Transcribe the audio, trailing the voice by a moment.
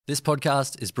This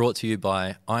podcast is brought to you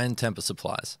by Iron Temper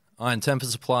Supplies. Iron Temper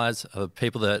Supplies are the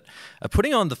people that are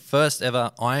putting on the first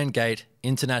ever Iron Gate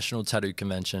International Tattoo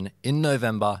Convention in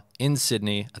November in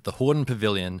Sydney at the Hordern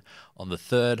Pavilion on the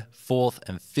 3rd, 4th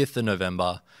and 5th of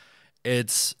November.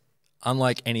 It's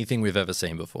unlike anything we've ever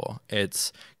seen before.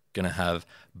 It's going to have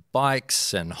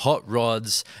bikes and hot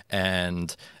rods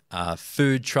and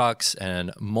food trucks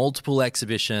and multiple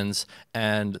exhibitions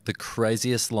and the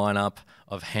craziest lineup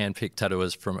of hand-picked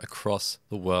tattooers from across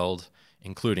the world,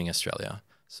 including Australia.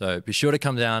 So be sure to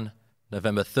come down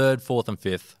November 3rd, 4th and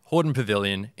 5th, Hordern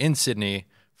Pavilion in Sydney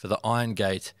for the Iron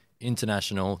Gate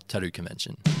International Tattoo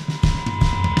Convention.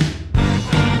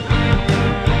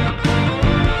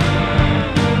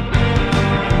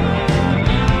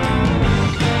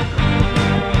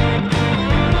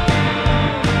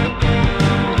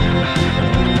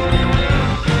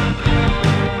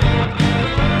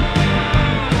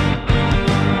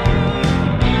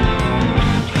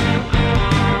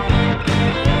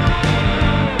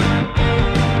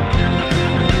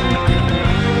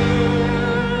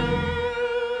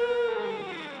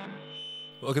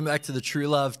 Welcome back to the True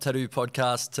Love Tattoo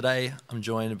Podcast. Today, I'm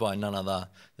joined by none other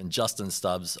than Justin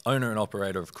Stubbs, owner and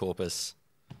operator of Corpus.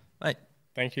 Mate.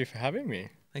 Thank you for having me.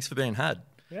 Thanks for being had.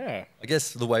 Yeah. I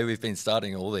guess the way we've been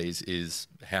starting all these is,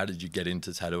 how did you get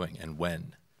into tattooing and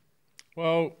when?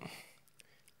 Well,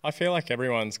 I feel like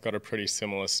everyone's got a pretty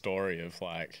similar story of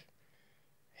like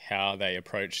how they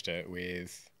approached it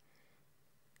with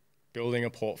building a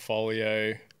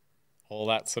portfolio, all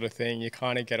that sort of thing. You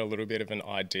kind of get a little bit of an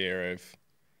idea of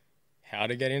how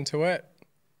to get into it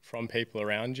from people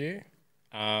around you.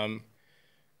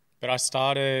 But I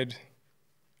started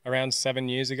around 7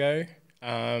 years ago.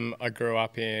 I grew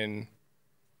up in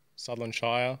Sutherland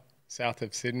Shire, south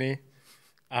of Sydney.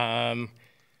 I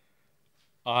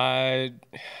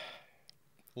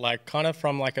like kind of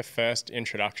from like a first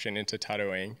introduction into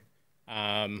tattooing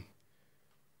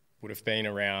would have been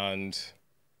around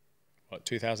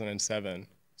 2007.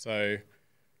 So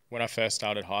when I first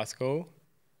started high school,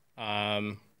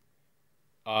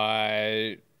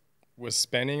 I was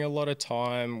spending a lot of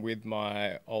time with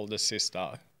my older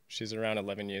sister. She's around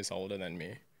 11 years older than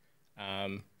me.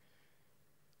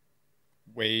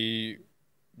 We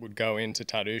would go into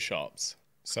tattoo shops.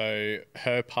 So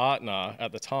her partner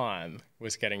at the time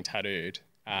was getting tattooed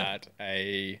at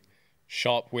a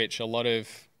shop which a lot of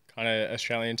kind of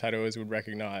Australian tattooers would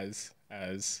recognise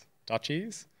as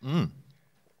Dutchies.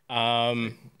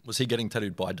 Was he getting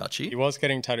tattooed by Dutchie? He was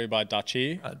getting tattooed by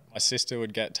Dutchie. My sister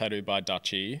would get tattooed by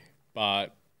Dutchie,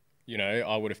 but, you know,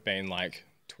 I would have been like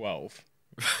 12.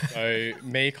 So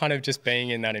me kind of just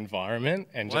being in that environment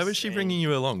and Why was she bringing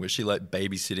you along? Was she like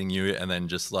babysitting you and then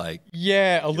just like...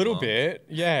 Yeah, a little bit.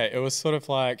 Yeah, it was sort of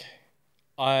like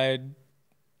I'd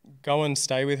go and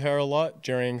stay with her a lot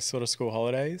during sort of school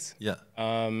holidays. Yeah.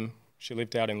 She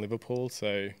lived out in Liverpool,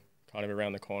 so kind of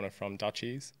around the corner from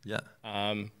Dutchies. Yeah.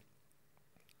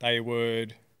 They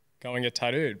would go and get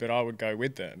tattooed, but I would go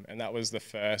with them. And that was the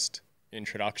first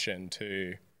introduction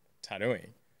to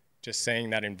tattooing, just seeing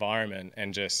that environment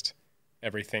and just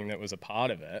everything that was a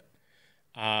part of it.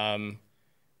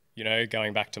 You know,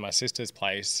 going back to my sister's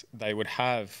place, they would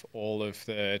have all of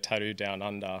the Tattoo Down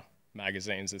Under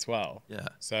magazines as well. Yeah.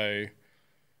 So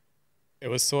it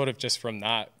was sort of just from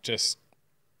that, just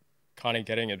kind of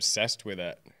getting obsessed with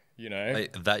it. You know,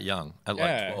 like that young at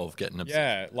like 12 getting obsessed.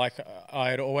 Yeah, like I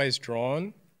had always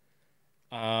drawn,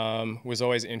 was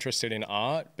always interested in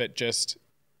art, but just,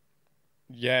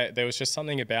 yeah, there was just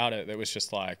something about it that was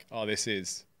just like, oh, this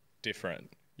is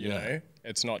different, you know?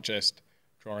 It's not just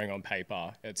drawing on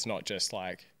paper. It's not just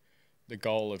like the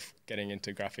goal of getting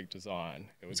into graphic design.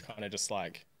 It was kind of just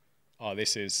like, oh,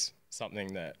 this is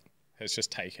something that has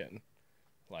just taken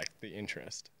like the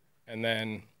interest. And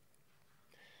then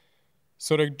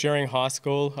sort of during high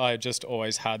school, I just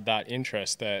always had that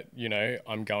interest that, you know,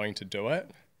 I'm going to do it.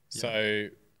 Yeah. So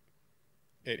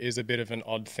it is a bit of an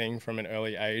odd thing from an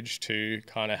early age to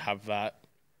kind of have that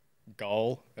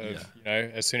goal of, you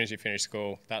know, as soon as you finish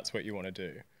school, that's what you want to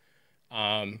do.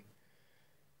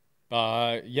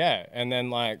 But yeah, and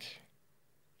then like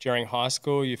during high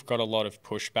school, you've got a lot of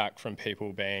pushback from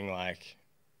people being like,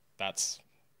 that's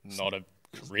not a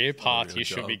career path you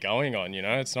should be going on, you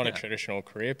know, it's not a traditional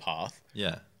career path.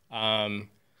 Yeah.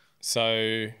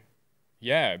 So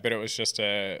yeah, but it was just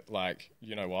a like,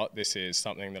 you know what, this is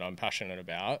something that I'm passionate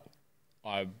about.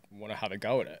 I want to have a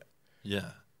go at it.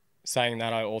 Yeah. Saying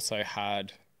that, I also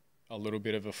had a little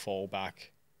bit of a fallback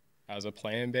as a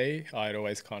plan B. I'd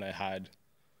always kind of had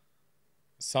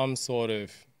some sort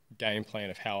of game plan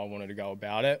of how I wanted to go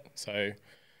about it. So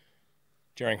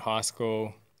during high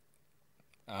school,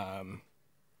 I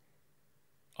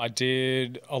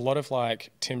did a lot of like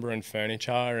timber and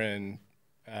furniture and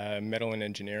metal and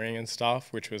engineering and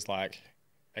stuff, which was like,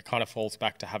 it kind of falls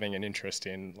back to having an interest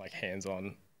in like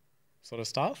hands-on sort of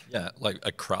stuff. Yeah, like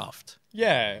a craft.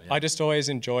 Yeah, I just always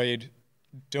enjoyed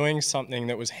doing something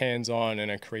that was hands-on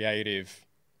and a creative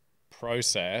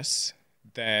process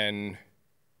than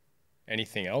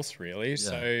anything else really.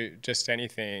 So just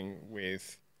anything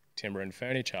with timber and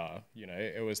furniture, you know,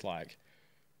 it was like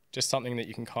just something that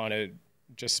you can kind of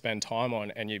just spend time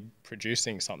on, and you're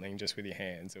producing something just with your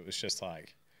hands. It was just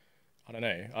like, I don't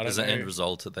know. There's an end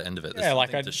result at the end of it. There's Yeah,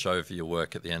 something to show for your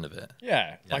work at the end of it.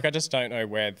 Yeah, like I just don't know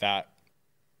where that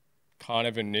kind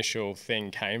of initial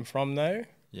thing came from though.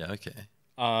 Yeah, okay.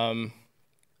 And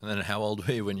then how old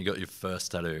were you when you got your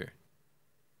first tattoo?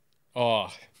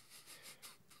 Oh,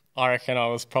 I reckon I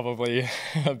was probably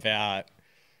about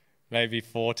maybe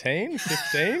 14,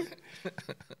 15,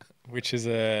 which is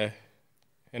an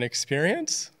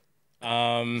experience.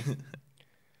 Yeah,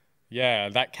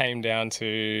 that came down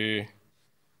to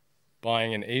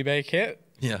buying an eBay kit.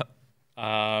 Yeah.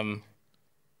 I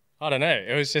don't know.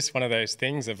 It was just one of those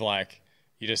things of like,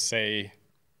 you just see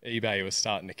eBay was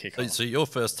starting to kick off. So your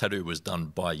first tattoo was done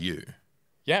by you?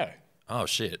 Yeah. Oh,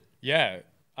 shit. Yeah.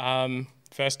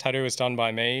 First tattoo was done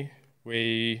by me.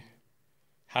 We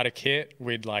had a kit.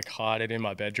 We'd like hide it in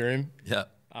my bedroom. Yeah.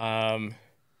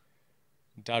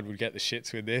 Dad would get the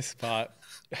shits with this, but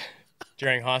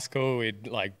during high school, we'd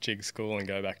like jig school and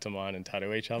go back to mine and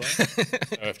tattoo each other. So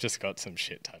I've just got some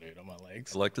shit tattooed on my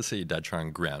legs. I'd like to see your dad try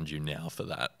and ground you now for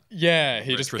that. Yeah,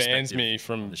 he just bans me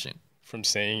from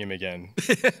seeing him again.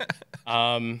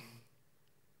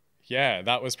 Yeah,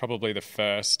 that was probably the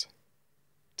first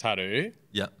tattoo.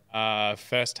 Yeah.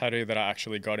 First tattoo that I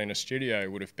actually got in a studio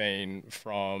would have been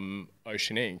from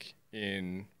Ocean Ink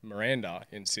in Miranda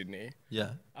in Sydney.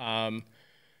 Yeah.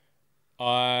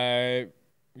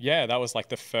 That was like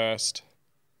the first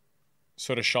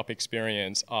sort of shop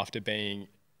experience after being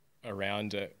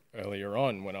around it earlier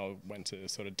on when I went to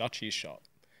sort of Dutchie's shop.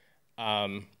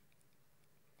 I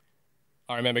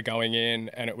remember going in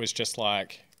and it was just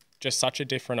such a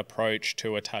different approach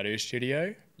to a tattoo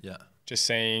studio. Yeah. Just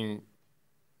seeing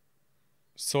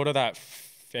sort of that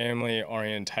family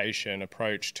orientation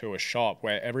approach to a shop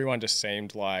where everyone just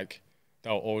seemed like they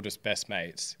were all just best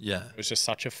mates. Yeah. It was just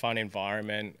such a fun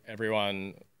environment.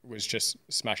 Everyone was just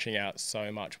smashing out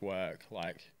so much work.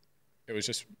 Like, it was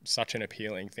just such an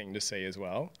appealing thing to see as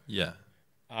well. Yeah.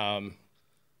 I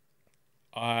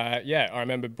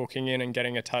remember booking in and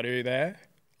getting a tattoo there.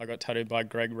 I got tattooed by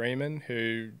Greg Riemann,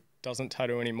 who doesn't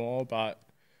tattoo anymore, but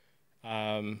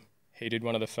he did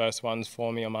one of the first ones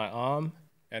for me on my arm,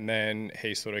 and then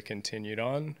he sort of continued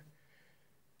on.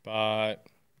 But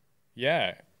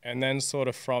yeah, and then sort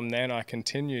of from then I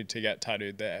continued to get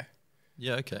tattooed there.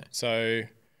 Yeah, okay. So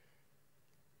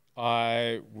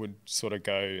I would sort of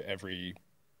go every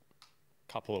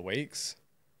couple of weeks.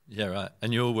 Yeah, right.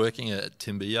 And you were working at a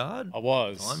timber yard? I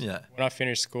was. Yeah. When I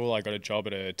finished school, I got a job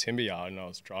at a timber yard and I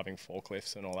was driving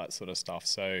forklifts and all that sort of stuff.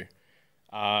 So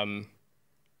I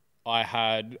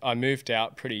moved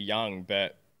out pretty young,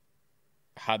 but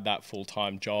had that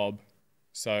full-time job.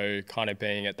 So kind of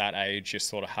being at that age, you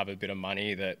sort of have a bit of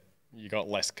money that you got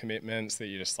less commitments, that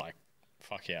you're just like,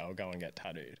 fuck yeah, I'll go and get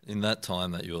tattooed. In that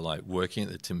time that you were like working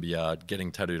at the timber yard,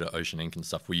 getting tattooed at Ocean Ink and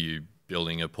stuff, were you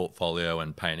building a portfolio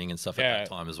and painting and stuff at that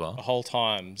time as well? The whole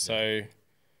time. So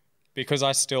because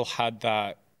I still had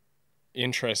that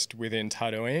interest within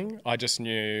tattooing, I just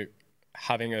knew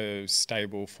having a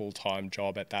stable full-time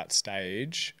job at that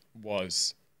stage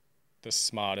was the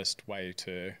smartest way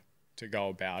to go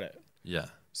about it. Yeah.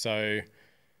 So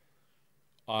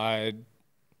I'd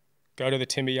go to the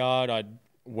timber yard, I'd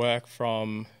work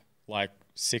from like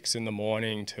 6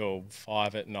 a.m. till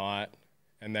 5 p.m,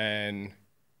 and then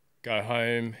go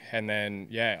home, and then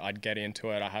I'd get into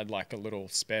it. I had like a little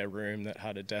spare room that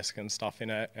had a desk and stuff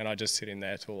in it, and I'd just sit in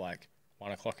there till like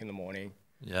 1 o'clock in the morning.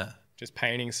 Yeah. Just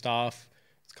painting stuff.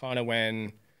 It's kind of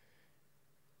when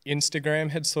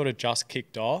Instagram had sort of just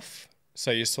kicked off,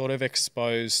 so you're sort of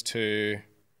exposed to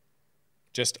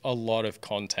just a lot of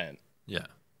content. Yeah.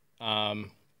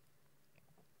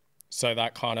 So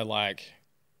that kind of like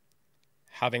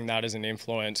having that as an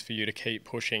influence for you to keep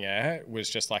pushing it was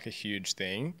just like a huge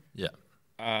thing. Yeah.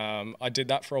 I did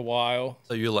that for a while.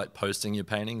 So you're like posting your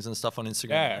paintings and stuff on Instagram?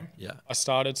 Yeah. Yeah. I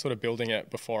started sort of building it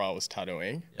before I was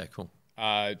tattooing. Yeah, cool.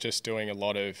 Just doing a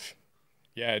lot of,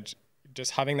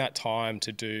 just having that time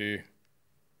to do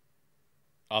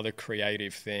other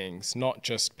creative things, not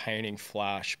just painting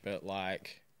flash, but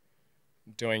like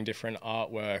doing different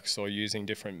artworks or using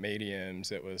different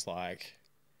mediums. It was like,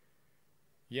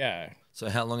 yeah. So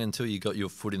how long until you got your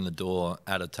foot in the door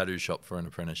at a tattoo shop for an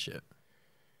apprenticeship?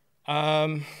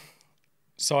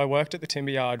 So I worked at the timber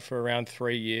yard for around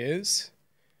 3 years,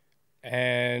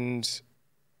 and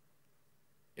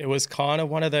it was kind of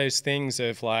one of those things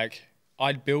of like,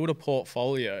 I'd build a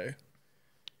portfolio,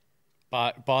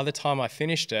 but by the time I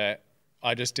finished it,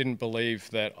 I just didn't believe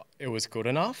that it was good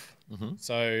enough.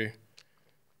 So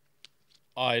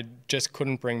I just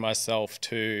couldn't bring myself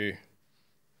to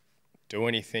do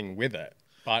anything with it.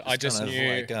 But I just kind of knew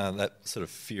like that sort of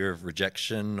fear of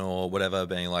rejection or whatever,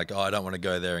 being like, oh, I don't want to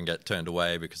go there and get turned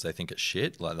away because they think it's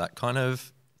shit, like that kind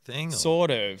of thing? Or?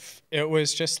 sort of, it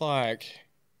was just like,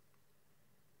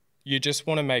 you just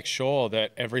want to make sure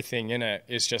that everything in it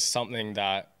is just something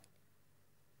that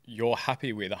you're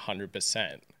happy with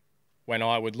 100%. When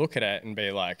I would look at it and be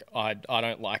like, I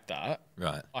don't like that.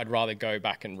 Right. I'd rather go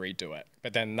back and redo it.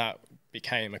 But then that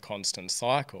became a constant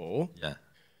cycle. Yeah.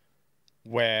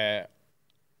 Where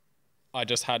I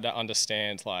just had to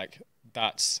understand like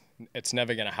it's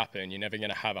never going to happen. You're never going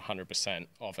to have 100%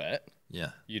 of it. Yeah.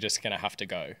 You're just going to have to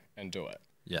go and do it.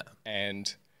 Yeah.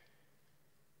 And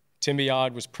timber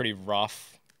yard was pretty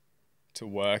rough to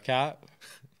work at.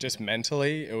 Just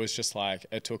mentally, it was just like,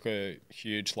 it took a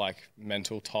huge like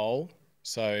mental toll.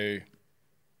 So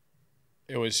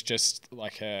it was just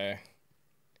like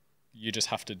you just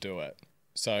have to do it.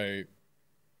 So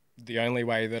the only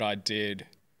way that I did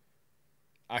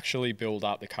actually build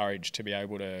up the courage to be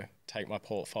able to take my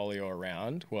portfolio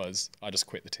around was I just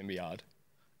quit the timber yard.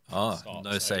 Oh,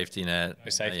 no safety net. No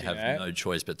safety you have net. no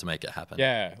choice but to make it happen.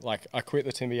 Yeah, like I quit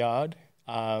the timber yard,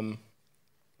 and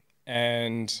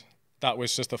that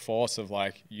was just a force of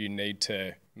like, you need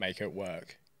to make it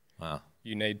work. Wow.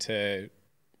 You need to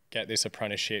get this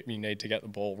apprenticeship. You need to get the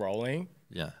ball rolling.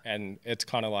 Yeah. And it's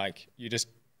kind of like, you just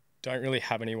don't really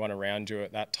have anyone around you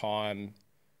at that time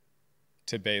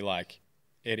to be like,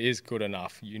 it is good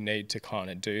enough. You need to kind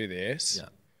of do this. Yeah.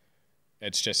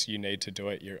 It's just, you need to do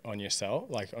it on yourself,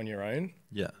 like on your own.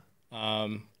 Yeah.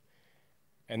 And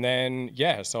then,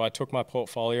 yeah, so I took my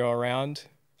portfolio around,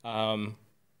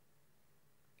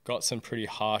 got some pretty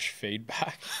harsh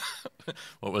feedback.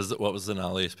 What was the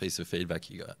gnarliest piece of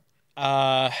feedback you got?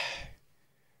 I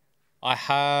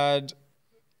had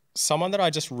someone that I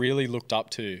just really looked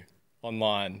up to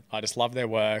online. I just loved their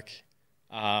work.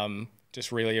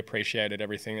 Just really appreciated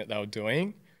everything that they were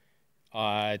doing.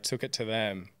 I took it to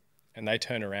them and they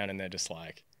turn around and they're just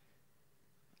like,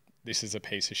 this is a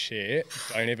piece of shit.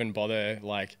 Don't even bother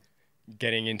like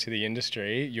getting into the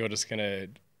industry. You're just going to,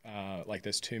 like,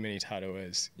 there's too many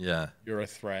tattooers. Yeah. You're a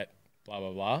threat, blah,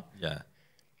 blah, blah. Yeah.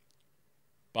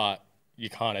 But you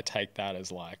kind of take that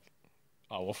as like,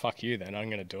 oh, well, fuck you then. I'm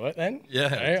going to do it then. Yeah. You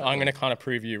know? Totally. I'm going to kind of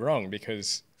prove you wrong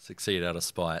because... Succeed out of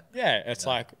spite. Yeah, it's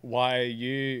like, why are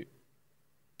you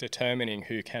determining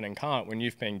who can and can't when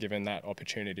you've been given that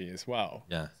opportunity as well?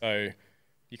 Yeah. So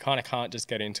you kind of can't just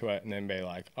get into it and then be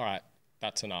like, all right,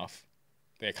 that's enough.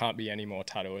 There can't be any more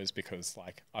tattooers because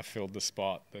like I filled the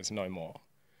spot. There's no more.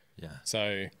 Yeah.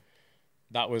 So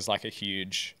that was like a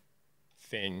huge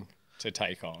thing to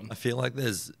take on. I feel like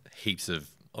there's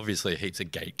obviously heaps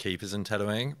of gatekeepers in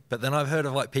tattooing, but then I've heard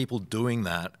of like people doing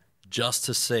that just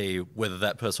to see whether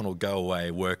that person will go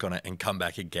away, work on it, and come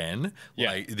back again.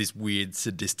 Yeah. Like this weird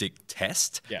sadistic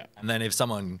test. Yeah. And then if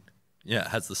someone,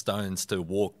 has the stones to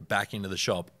walk back into the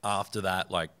shop after that,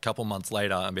 like a couple months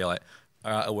later, and be like,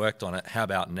 all right, I worked on it. How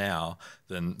about now?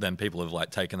 Then people have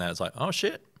like taken that as like, oh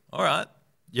shit, all right.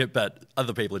 Yeah, but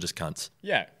other people are just cunts.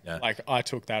 Yeah. Yeah. Like I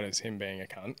took that as him being a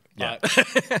cunt. Yeah.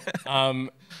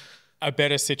 But a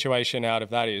better situation out of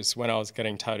that is when I was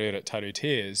getting tattooed at Tattoo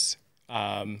Tears,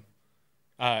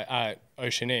 at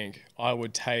Ocean Inc., I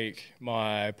would take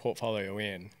my portfolio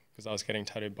in because I was getting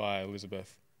tattooed by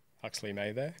Elizabeth Huxley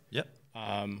May there. Yep.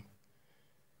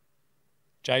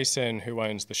 Jason, who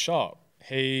owns the shop,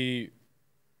 he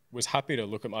was happy to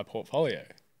look at my portfolio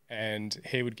and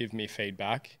he would give me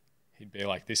feedback. He'd be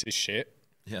like, this is shit.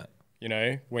 Yeah. You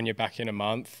know, when you're back in a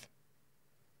month,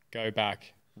 go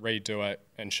back, redo it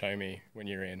and show me when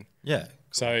you're in. Yeah.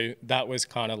 So that was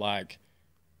kind of like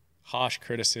harsh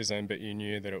criticism, but you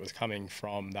knew that it was coming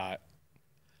from that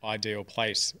ideal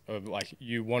place of like,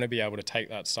 you want to be able to take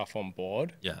that stuff on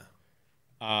board. Yeah.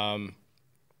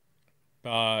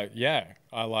 But yeah,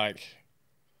 I like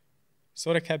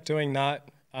sort of kept doing that.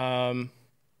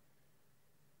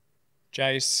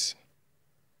 Jace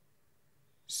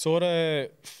sort of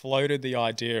floated the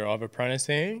idea of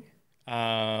apprenticing,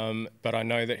 but I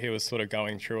know that he was sort of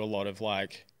going through a lot of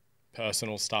like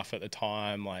personal stuff at the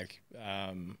time, like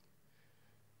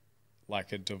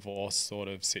a divorce sort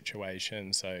of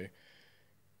situation. So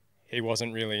he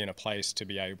wasn't really in a place to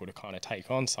be able to kind of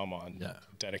take on someone, Yeah.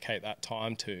 dedicate that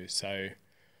time to. So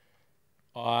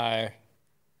I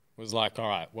was like, all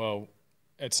right, well,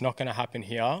 it's not going to happen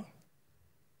here.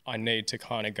 I need to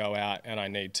kind of go out and I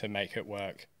need to make it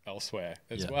work elsewhere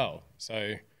as well.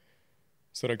 So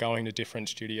sort of going to different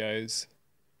studios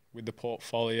with the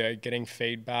portfolio, getting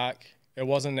feedback. It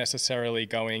wasn't necessarily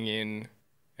going in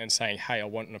and saying, hey, I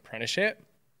want an apprenticeship.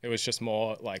 It was just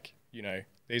more like, you know,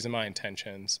 these are my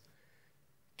intentions.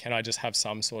 Can I just have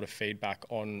some sort of feedback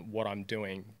on what I'm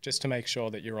doing just to make sure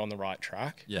that you're on the right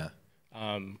track? Yeah.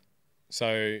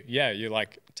 So yeah, you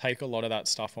like take a lot of that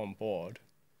stuff on board.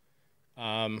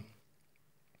 There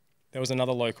was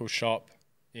another local shop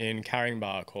in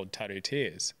Caringbah called Tattoo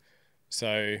Tears.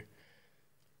 So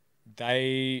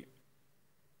they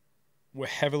were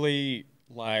heavily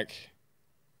like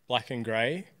black and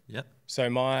grey. Yep. So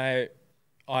I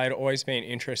had always been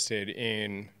interested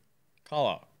in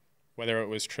colour, whether it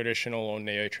was traditional or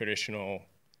neo-traditional.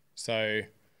 So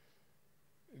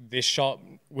this shop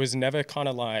was never kind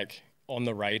of like on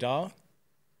the radar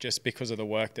just because of the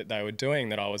work that they were doing,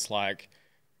 that I was like,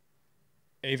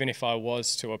 even if I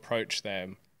was to approach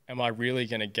them, am I really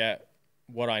going to get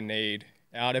what I need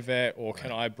out of it, or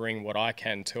can I bring what I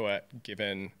can to it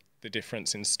given the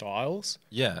difference in styles?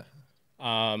 Yeah.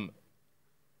 But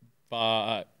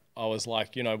I was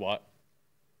like, you know what?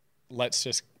 Let's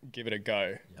just give it a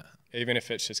go. Yeah. Even if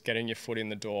it's just getting your foot in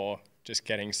the door, just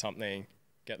getting something,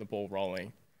 get the ball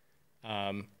rolling.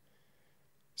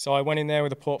 So I went in there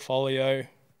with a portfolio,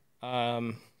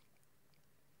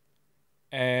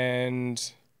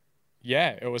 and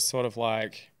yeah, it was sort of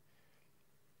like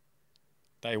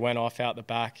they went off out the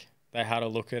back. They had a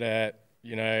look at it,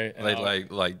 you know. And They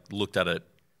like looked at it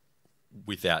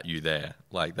without you there.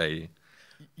 Like they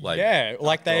yeah,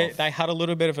 like they off. had a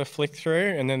little bit of a flick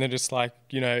through, and then they're just like,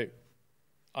 you know,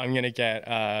 I'm gonna get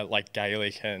like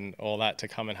Gaelic and all that to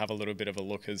come and have a little bit of a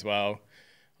look as well.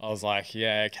 I was like,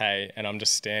 yeah, okay, and I'm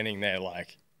just standing there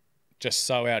like, just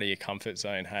so out of your comfort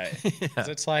zone, hey, because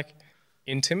it's like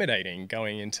intimidating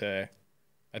going into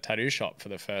a tattoo shop for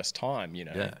the first time, you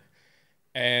know. Yeah.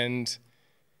 And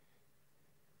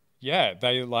yeah,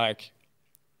 they like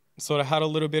sort of had a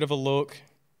little bit of a look,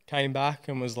 came back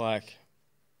and was like,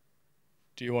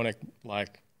 do you want to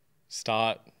like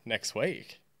start next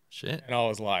week? Shit. And I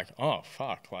was like, oh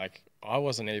fuck, like I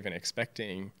wasn't even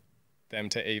expecting them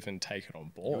to even take it on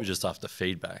It board. was just after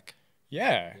feedback.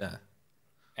 Yeah. Yeah.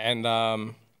 And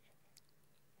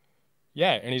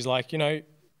yeah, and he's like, you know,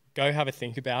 go have a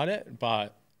think about it,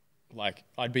 but like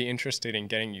I'd be interested in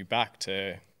getting you back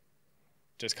to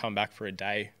just come back for a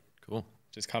day. Cool.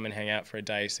 Just come and hang out for a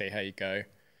day, see how you go.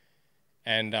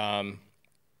 And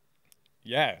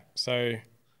yeah, so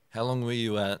How long were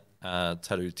you at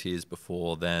Tattoo Tears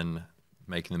before then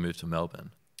making the move to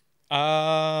Melbourne?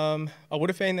 I would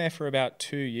have been there for about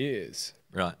 2 years.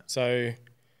 Right. So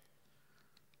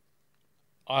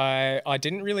I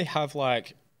didn't really have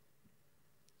like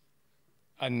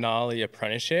a gnarly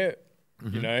apprenticeship.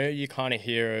 Mm-hmm. You know, you kind of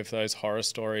hear of those horror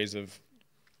stories of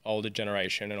older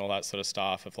generation and all that sort of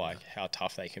stuff of like how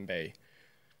tough they can be.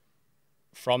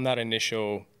 From that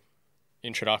initial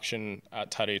introduction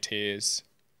at Tattoo Tears,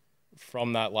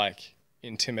 from that like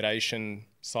intimidation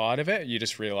side of it, you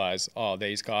just realize, oh,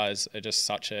 these guys are just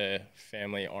such a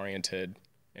family oriented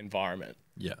environment.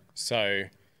 Yeah. So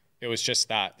it was just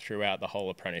that throughout the whole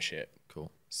apprenticeship.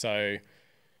 Cool. So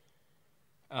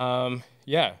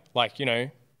yeah, like, you know,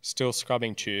 still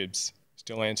scrubbing tubes,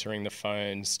 still answering the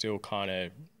phone, still kind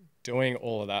of doing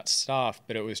all of that stuff,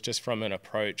 but it was just from an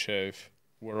approach of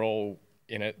we're all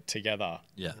in it together.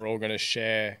 Yeah. We're all going to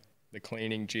share the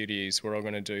cleaning duties. We're all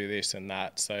going to do this and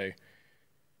that. So,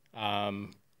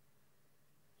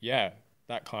 yeah,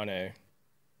 that kind of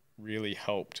really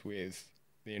helped with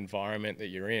the environment that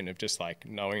you're in, of just like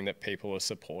knowing that people are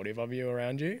supportive of you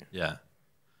around you. Yeah.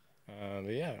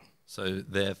 But yeah. So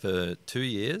there for 2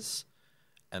 years,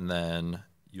 and then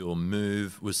your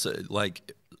move was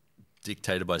like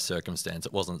dictated by circumstance.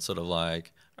 It wasn't sort of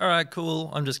like, all right, cool,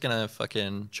 I'm just gonna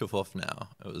fucking chuff off now.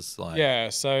 It was like, Yeah,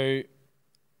 so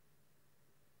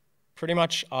pretty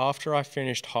much after I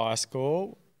finished high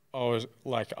school,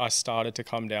 I started to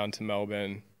come down to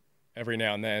Melbourne every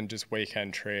now and then, just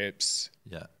weekend trips.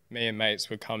 yeah, Me and mates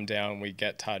would come down, we'd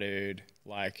get tattooed.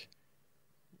 Like,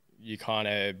 you kind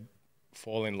of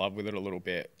fall in love with it a little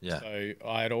bit. Yeah. So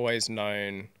I had always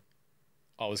known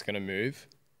I was going to move.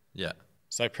 yeah,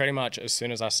 So pretty much as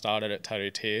soon as I started at Tattoo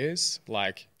Tears,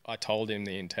 like I told him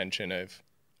the intention of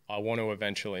I want to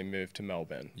eventually move to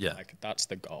Melbourne. Yeah. Like that's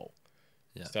the goal.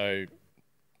 yeah, So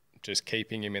just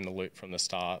keeping him in the loop from the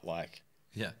start, like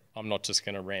Yeah. I'm not just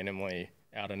going to randomly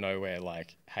out of nowhere,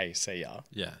 like, hey, see ya.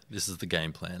 Yeah. This is the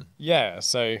game plan. Yeah.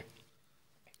 So,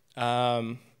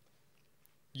 yeah.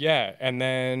 And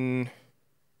then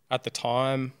at the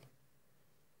time,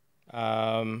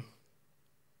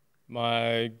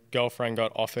 my girlfriend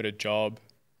got offered a job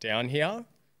down here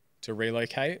to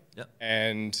relocate. Yep.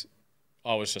 And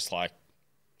I was just like,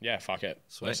 yeah, fuck it.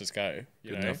 Sweet. Let's just go.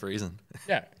 Good enough reason.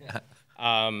 Yeah. Yeah.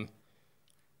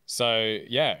 So,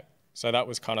 yeah. So that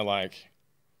was kind of like,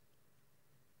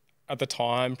 at the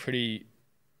time, pretty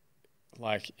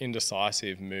like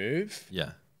indecisive move.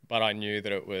 Yeah. But I knew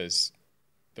that it was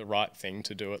the right thing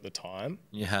to do at the time.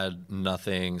 You had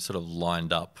nothing sort of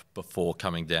lined up before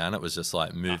coming down. It was just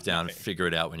like move down, nothing. figure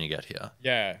it out when you get here.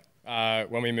 Yeah.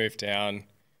 When we moved down,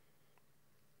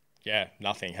 yeah,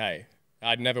 nothing. Hey,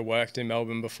 I'd never worked in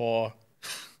Melbourne before.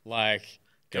 Like, it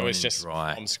Going was in just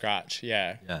dry. from scratch.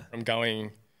 Yeah. Yeah. From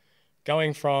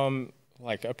going from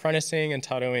like apprenticing and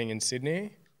tattooing in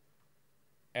Sydney,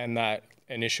 and that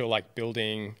initial like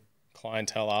building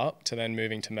clientele up, to then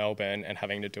moving to Melbourne and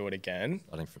having to do it again.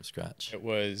 Starting from scratch. It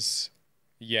was,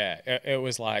 yeah, it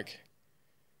was like,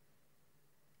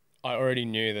 I already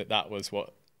knew that that was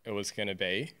what it was going to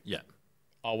be. Yeah.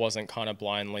 I wasn't kind of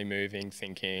blindly moving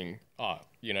thinking, oh,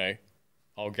 you know,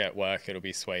 I'll get work, it'll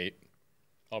be sweet.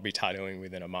 I'll be tattooing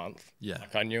within a month. Yeah.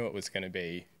 Like, I knew it was going to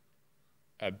be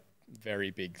a very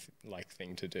big like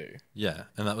thing to do. Yeah.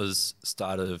 And that was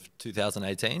start of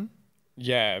 2018?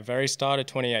 Yeah, very start of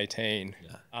 2018.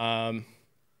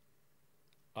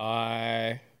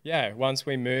 Yeah. Once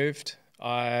we moved,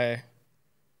 I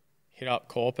hit up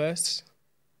Corpus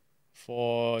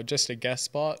for just a guest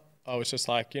spot. I was just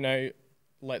like, you know,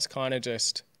 let's kind of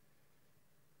just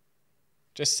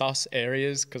suss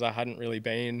areas, because I hadn't really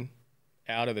been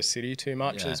out of the city too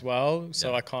much as well.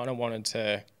 So I kind of wanted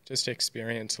to just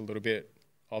experience a little bit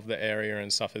of the area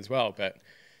and stuff as well. But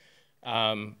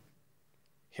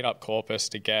hit up Corpus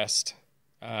to guest.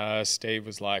 Steve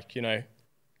was like, you know,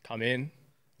 come in.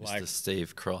 Like, Mr.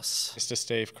 Steve Cross. Mr.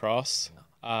 Steve Cross.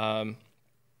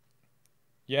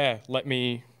 Yeah, let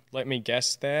me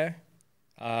guest there.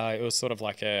 It was sort of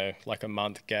like a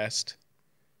month guest.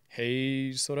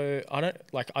 He sort of,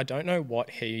 I don't know what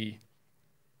he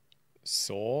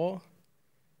saw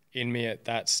in me at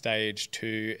that stage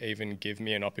to even give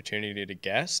me an opportunity to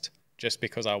guest, just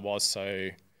because I was so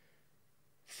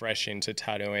fresh into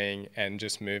tattooing and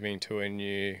just moving to a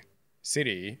new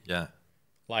city. Yeah.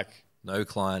 Like, No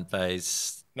client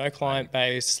base.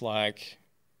 like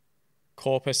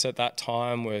Corpus at that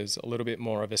time was a little bit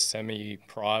more of a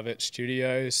semi-private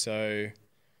studio, so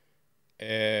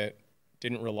it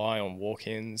didn't rely on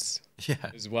walk-ins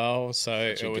as well. So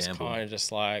it was kind of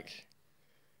just like,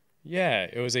 yeah,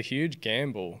 it was a huge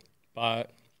gamble, but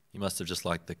You must have just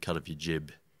liked the cut of your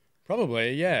jib.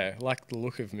 probably, yeah, like the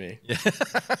look of me. Yeah.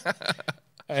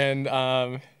 And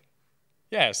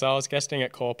yeah, so I was guesting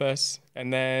at Corpus,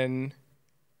 and then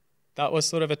that was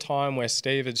sort of a time where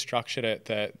Steve had structured it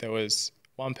that there was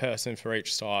one person for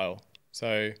each style.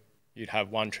 So you'd have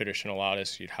one traditional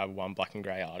artist, you'd have one black and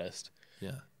grey artist.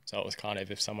 Yeah. So it was kind of,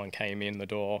 if someone came in the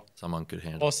door Someone could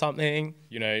handle or something,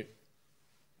 you know,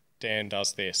 Dan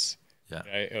does this. Yeah.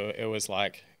 You know, it was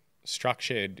like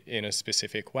structured in a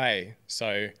specific way.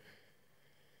 So,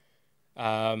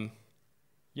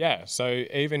 yeah, so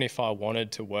even if I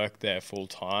wanted to work there full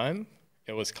time,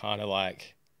 it was kind of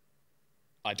like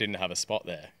I didn't have a spot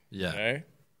there. Yeah. You know,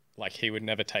 like he would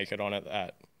never take it on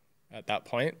at that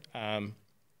point.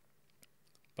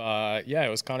 But yeah, it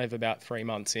was kind of about 3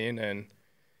 months in, and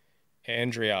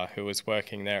Andrea, who was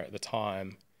working there at the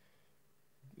time,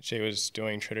 she was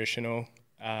doing traditional.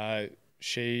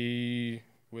 She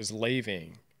was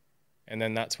leaving, and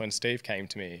then that's when Steve came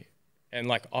to me. And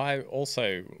like, I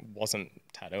also wasn't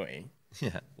tattooing.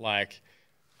 Yeah. Like,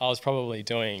 I was probably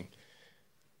doing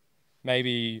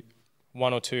maybe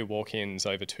 1 or 2 walk-ins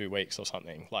over 2 weeks or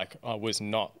something. Like, I was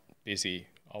not busy.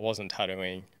 I wasn't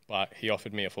tattooing, but he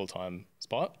offered me a full-time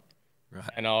spot. Right.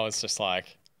 And I was just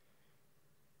like,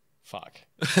 fuck.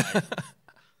 Like,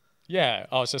 yeah,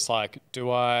 I was just like,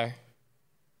 do I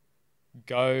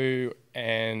go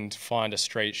and find a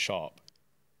street shop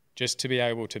just to be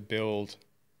able to build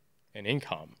an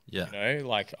income? Yeah. You know,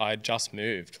 like, I just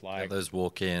moved. Like, those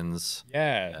walk-ins.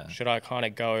 yeah. Should I kind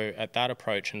of go at that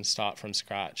approach and start from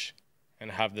scratch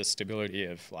and have the stability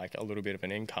of like a little bit of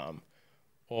an income?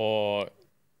 Or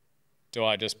do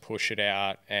I just push it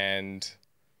out and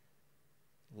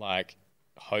like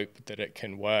hope that it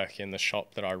can work in the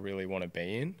shop that I really want to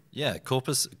be in? Yeah,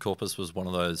 Corpus was one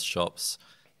of those shops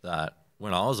that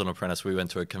when I was an apprentice, we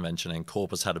went to a convention and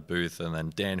Corpus had a booth, and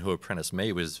then Dan, who apprenticed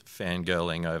me, was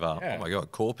fangirling over, Yeah. oh my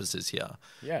God, Corpus is here.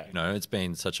 Yeah. You know, it's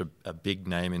been such a big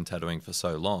name in tattooing for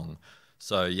so long.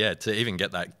 So yeah, to even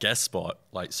get that guest spot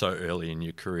like so early in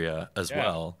your career as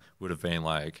well would have been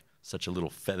like such a little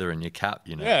feather in your cap,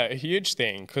 you know? Yeah, a huge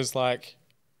thing. Because, like,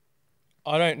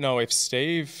 I don't know if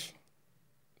Steve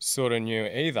sort of knew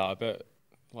either, but,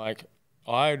 like,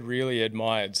 I'd really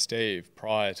admired Steve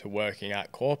prior to working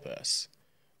at Corpus.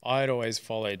 I'd always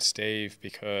followed Steve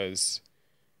because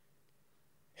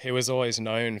he was always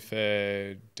known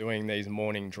for doing these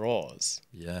morning draws.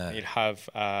 Yeah. He'd have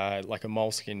like a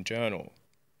moleskin journal.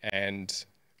 And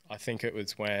I think it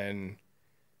was when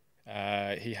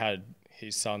he had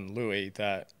his son Louis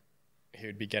that he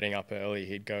would be getting up early.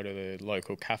 He'd go to the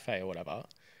local cafe or whatever,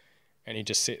 and he'd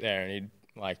just sit there and he'd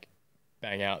like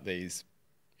bang out these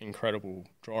incredible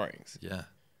drawings. Yeah.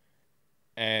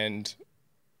 And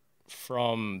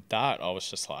from that, I was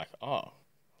just like, oh,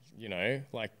 you know,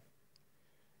 like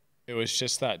it was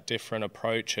just that different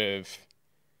approach of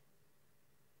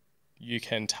you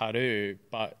can tattoo,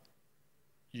 but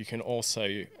you can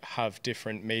also have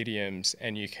different mediums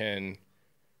and you can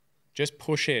just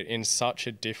push it in such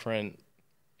a different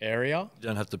area. You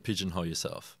don't have to pigeonhole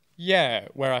yourself. Yeah,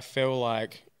 where I feel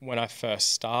like when I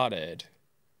first started,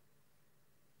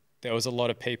 there was a lot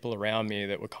of people around me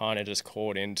that were kind of just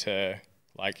caught into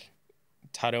like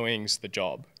tattooing's the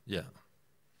job. Yeah.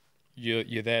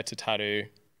 You're there to tattoo.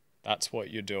 That's what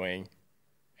you're doing,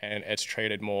 and it's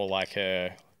treated more like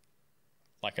a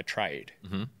trade,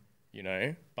 you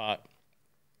know. But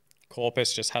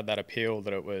Corpus just had that appeal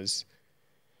that it was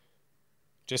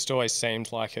just always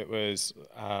seemed like it was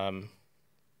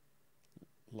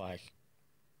like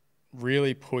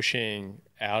really pushing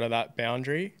out of that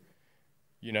boundary,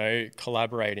 you know,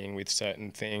 collaborating with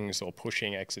certain things or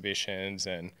pushing exhibitions,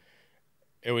 and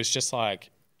it was just like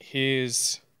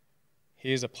here's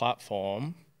a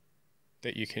platform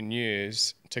that you can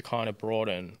use to kind of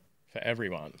broaden for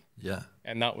everyone. Yeah.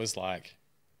 And that was like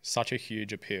such a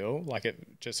huge appeal. Like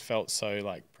it just felt so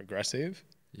like progressive.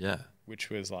 Yeah. Which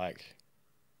was like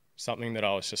something that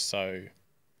I was just so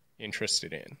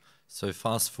interested in. So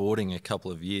fast forwarding a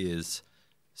couple of years,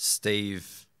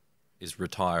 Steve is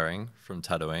retiring from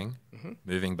tattooing,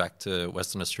 moving back to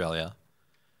Western Australia,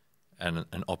 and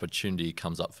an opportunity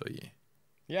comes up for you.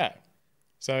 Yeah.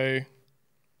 So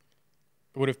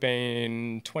it would have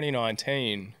been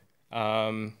 2019.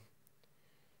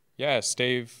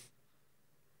 Steve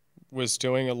was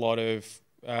doing a lot of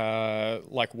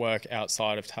like work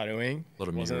outside of tattooing. A lot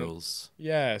of murals.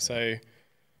 Yeah, so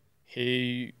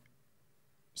he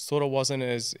sort of wasn't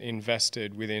as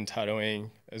invested within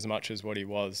tattooing as much as what he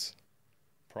was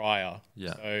prior.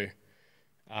 Yeah. So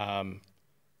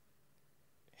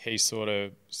he sort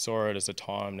of saw it as a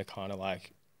time to kind of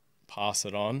like pass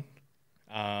it on.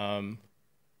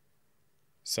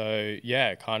 So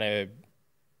yeah, kind of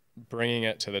bringing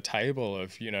it to the table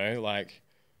of, you know, like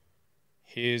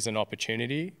here's an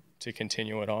opportunity to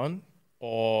continue it on,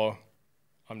 or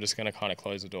I'm just going to kind of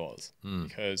close the doors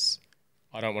because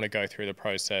I don't want to go through the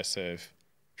process of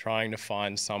trying to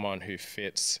find someone who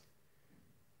fits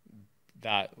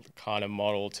that kind of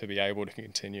model to be able to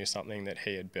continue something that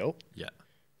he had built. Yeah.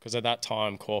 Because at that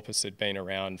time, Corpus had been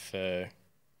around for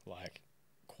like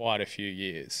quite a few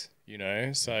years, you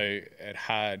know, so it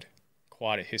had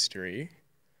quite a history.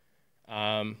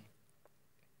 And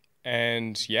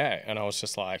I was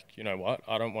just like, you know what,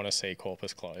 I don't want to see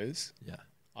Corpus close. Yeah.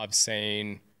 I've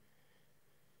seen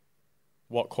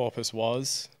what Corpus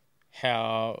was,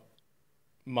 how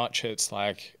much it's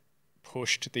like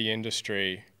pushed the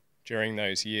industry during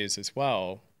those years as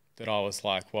well, that I was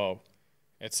like, well,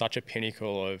 it's such a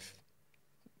pinnacle of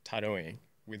tattooing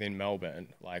within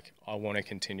Melbourne. Like, I want to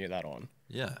continue that on.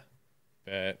 Yeah.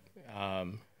 But,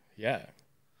 yeah.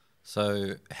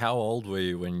 So how old were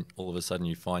you when all of a sudden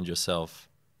you find yourself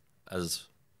as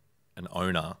an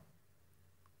owner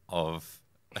of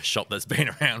a shop that's been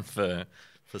around for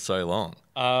so long?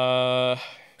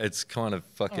 It's kind of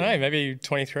fucking... I don't know, maybe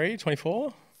 23,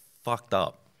 24? Fucked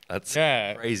up. That's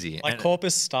crazy. Like, and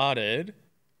Corpus started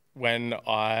when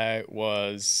I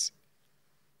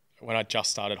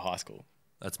just started high school.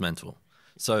 That's mental.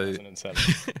 So,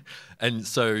 2007. and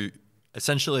so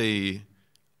essentially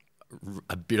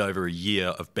a bit over a year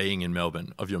of being in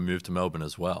Melbourne, of your move to Melbourne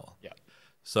as well. Yeah.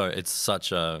 So it's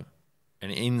such an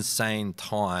insane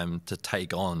time to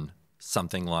take on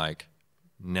something like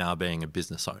now being a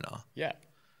business owner. Yeah.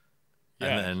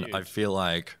 And then huge. I feel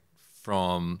like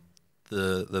from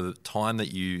the time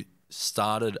that you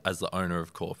started as the owner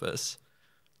of Corpus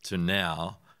to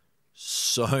now,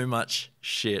 so much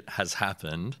shit has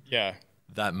happened Yeah.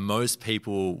 that most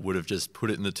people would have just put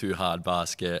it in the too hard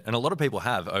basket. And a lot of people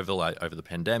have over the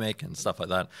pandemic and stuff like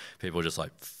that. People are just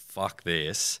like, fuck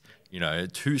this, you know,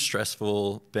 too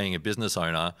stressful being a business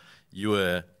owner. You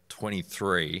were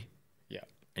 23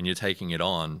 and you're taking it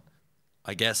on.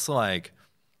 I guess like,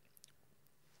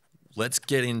 let's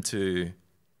get into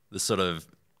the sort of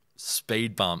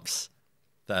speed bumps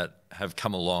that have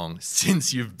come along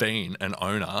since you've been an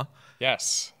owner.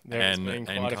 Yes. And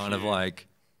kind of like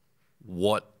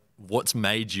what's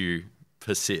made you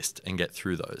persist and get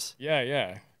through those?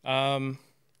 Yeah. I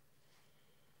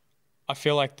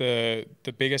feel like the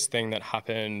biggest thing that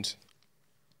happened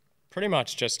pretty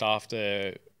much just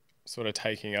after sort of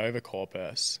taking over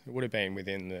Corpus, it would have been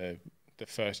within the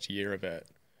first year of it,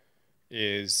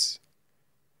 is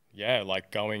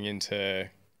like going into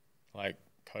like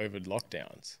COVID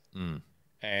lockdowns.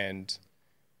 And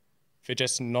for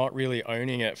just not really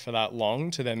owning it for that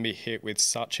long to then be hit with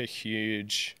such a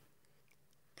huge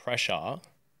pressure,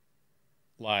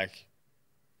 like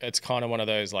it's kind of one of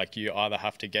those, like you either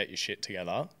have to get your shit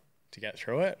together to get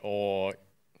through it, or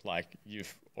like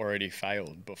you've already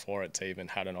failed before it's even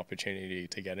had an opportunity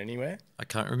to get anywhere. I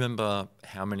can't remember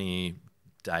how many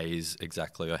days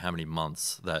exactly or how many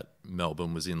months that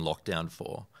Melbourne was in lockdown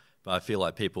for, but I feel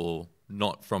like people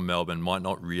not from Melbourne might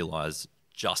not realise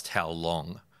just how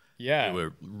long we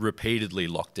were repeatedly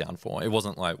locked down for. It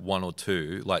wasn't like one or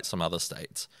two like some other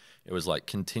states. It was like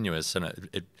continuous. And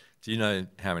do you know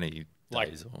how many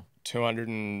days? Like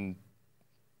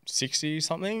 260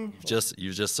 something?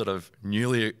 You've just sort of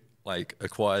newly like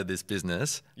acquired this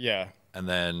business. Yeah. And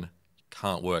then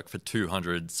can't work for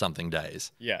 200 something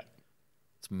days. Yeah.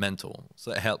 It's mental.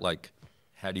 So how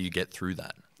do you get through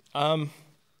that?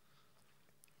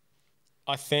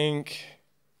 I think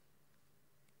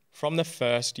from the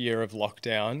first year of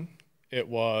lockdown, it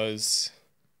was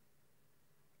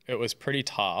pretty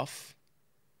tough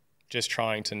just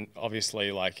trying to,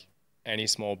 obviously, like any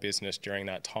small business during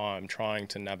that time, trying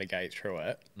to navigate through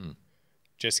it,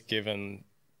 just given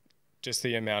just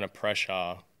the amount of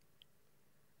pressure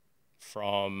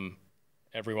from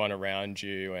everyone around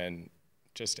you and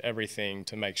just everything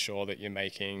to make sure that you're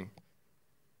making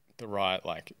the right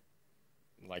like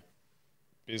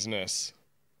business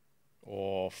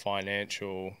or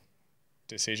financial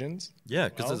decisions. Yeah,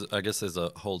 because I guess there's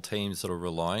a whole team sort of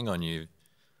relying on you.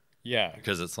 Yeah.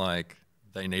 Because it's like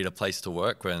they need a place to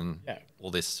work when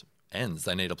all this ends.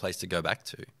 They need a place to go back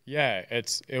to. Yeah,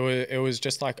 it was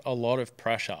just like a lot of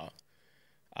pressure.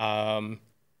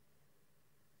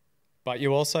 But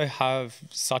you also have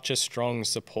such a strong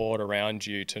support around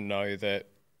you to know that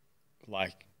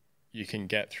like you can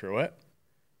get through it.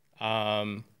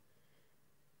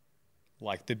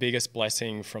 Like the biggest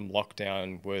blessing from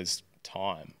lockdown was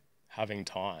having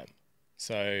time.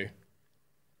 So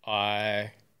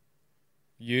I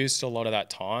used a lot of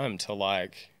that time to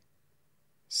like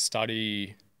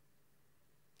study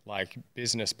like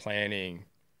business planning,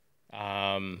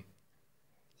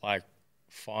 like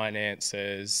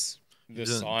finances, the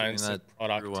science of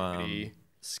productivity.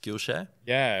 Skillshare?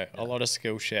 Yeah, a lot of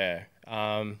Skillshare.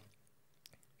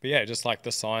 But yeah, just like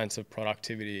the science of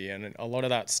productivity and a lot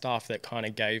of that stuff that kind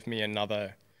of gave me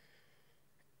another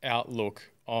outlook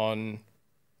on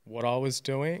what I was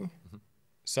doing.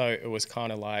 So it was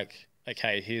kind of like,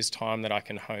 okay, here's time that I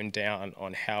can hone down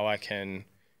on how I can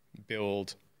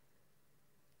build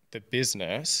the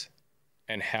business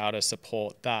and how to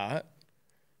support that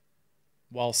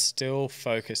while still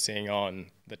focusing on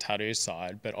the tattoo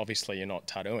side, but obviously you're not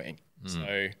tattooing.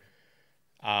 So,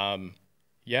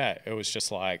 yeah, it was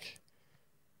just like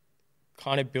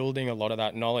kind of building a lot of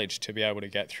that knowledge to be able to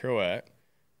get through it.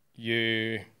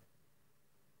 You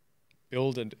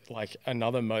build like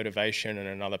another motivation and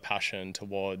another passion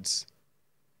towards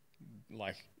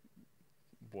like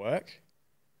work.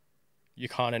 You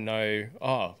kind of know,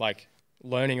 like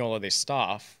learning all of this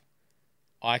stuff,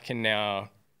 I can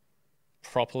now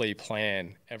properly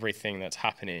plan everything that's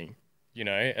happening. You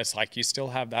know, it's like you still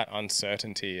have that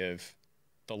uncertainty of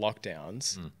the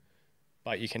lockdowns,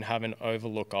 but you can have an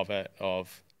overlook of it,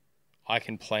 of I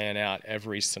can plan out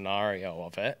every scenario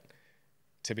of it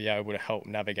to be able to help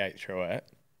navigate through it,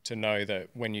 to know that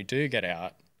when you do get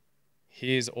out,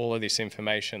 here's all of this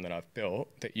information that I've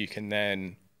built that you can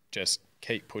then just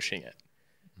keep pushing it.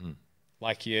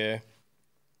 Like you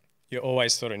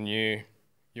always sort of knew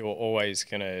you were always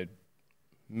going to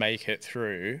make it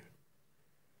through.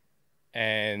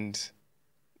 And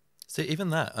see, even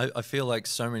that, I feel like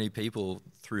so many people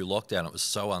through lockdown, it was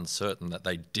so uncertain that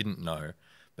they didn't know,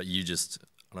 but you just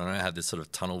I don't know, had this sort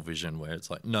of tunnel vision where it's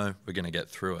like, no, we're going to get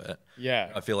through it.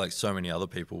 Yeah. I feel like so many other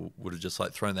people would have just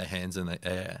like thrown their hands in the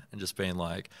air and just been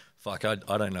like, fuck, I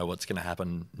don't know what's going to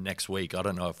happen next week. I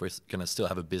don't know if we're going to still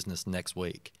have a business next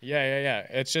week. Yeah.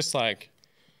 It's just like,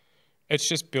 it's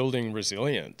just building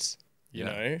resilience, you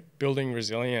know, building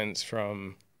resilience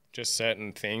from just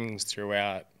certain things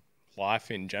throughout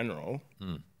life in general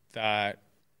that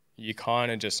you kind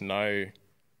of just know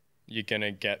you're going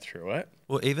to get through it.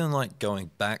 Well, even like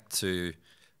going back to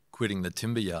quitting the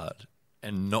timber yard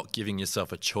and not giving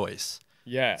yourself a choice.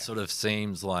 Yeah. It sort of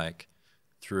seems like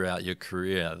throughout your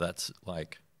career that's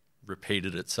like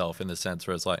repeated itself in the sense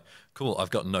where it's like, cool, I've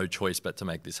got no choice but to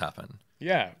make this happen.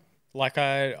 Yeah. Like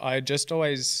I just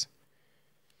always,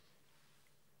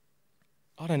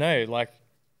 I don't know, like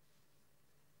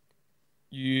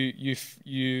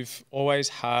you've always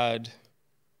had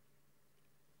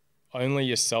only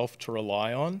yourself to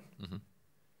rely on,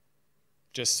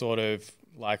 just sort of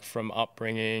like from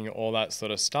upbringing, all that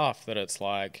sort of stuff, that it's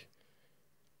like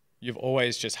you've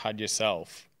always just had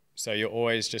yourself. So you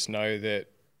always just know that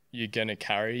you're going to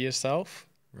carry yourself.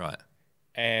 Right.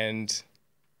 And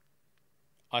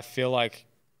I feel like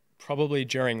probably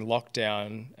during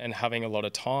lockdown and having a lot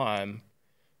of time,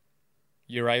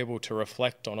 you're able to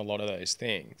reflect on a lot of those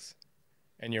things,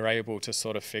 and you're able to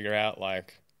sort of figure out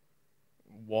like,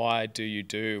 why do you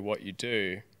do what you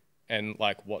do, and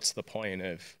like what's the point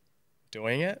of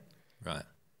doing it? Right.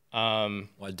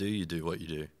 Why do you do what you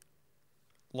do?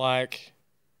 Like,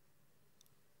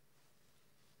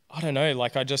 I don't know,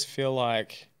 like I just feel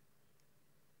like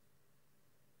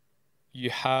you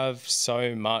have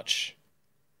so much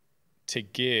to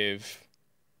give.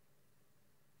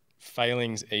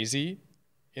 Failing's easy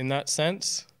in that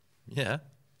sense. Yeah.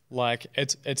 Like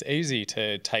it's easy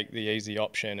to take the easy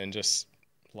option and just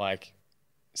like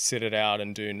sit it out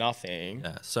and do nothing.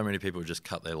 Yeah. So many people just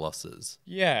cut their losses.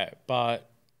 Yeah, but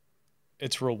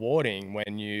it's rewarding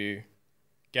when you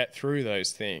get through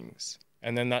those things.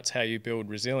 And then that's how you build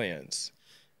resilience.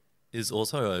 Is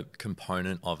also a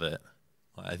component of it.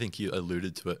 I think you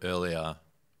alluded to it earlier,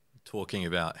 talking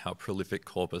about how prolific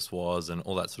Corpus was and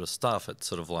all that sort of stuff. It's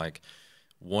sort of like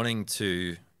wanting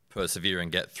to persevere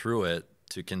and get through it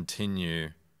to continue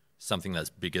something that's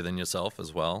bigger than yourself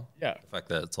as well. Yeah. The fact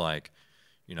that it's like,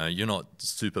 you know, you're not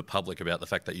super public about the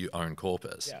fact that you own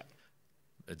Corpus. Yeah.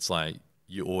 It's like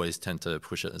you always tend to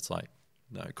push it. It's like,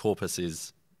 no, Corpus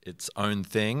is its own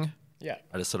thing. Yeah.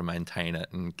 I just sort of maintain it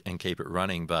and keep it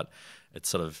running. But it's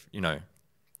sort of, you know,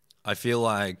 I feel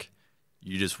like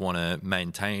you just want to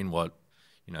maintain what,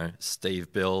 you know,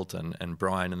 Steve built and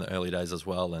Brian in the early days as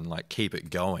well, and like keep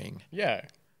it going. Yeah.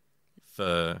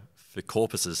 For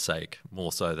Corpus's sake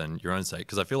more so than your own sake.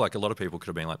 Because I feel like a lot of people could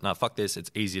have been like, nah, fuck this. It's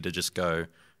easier to just go,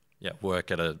 work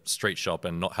at a street shop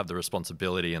and not have the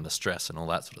responsibility and the stress and all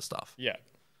that sort of stuff. Yeah.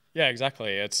 Yeah,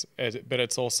 exactly. But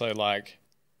it's also like,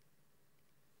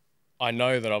 I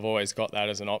know that I've always got that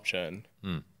as an option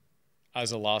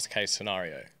as a last case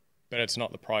scenario, but it's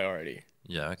not the priority.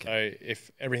 Yeah, okay. So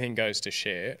if everything goes to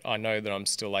shit, I know that I'm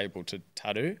still able to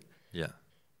tattoo. Yeah.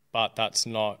 But that's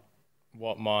not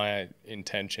what my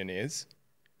intention is.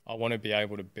 I want to be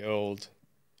able to build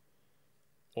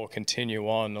or continue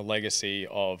on a legacy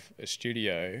of a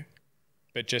studio,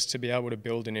 but just to be able to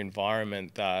build an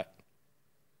environment that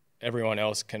everyone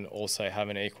else can also have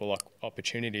an equal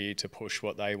opportunity to push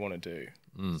what they want to do.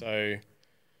 So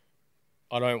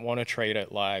I don't want to treat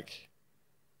it like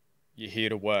you're here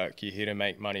to work, you're here to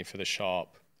make money for the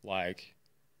shop. Like,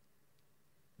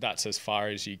 that's as far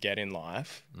as you get in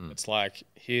life. It's like,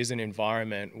 here's an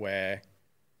environment where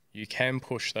you can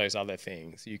push those other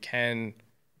things. You can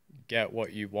get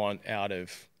what you want out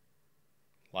of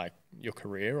like your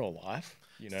career or life,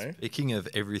 you know? Speaking of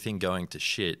everything going to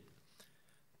shit,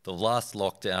 the last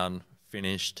lockdown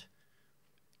finished.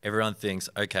 Everyone thinks,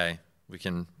 okay, we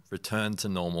can return to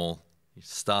normal. You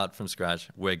start from scratch.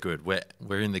 We're good.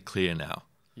 We're in the clear now.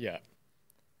 Yeah.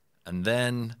 And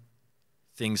then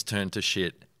things turn to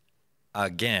shit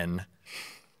again,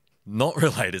 not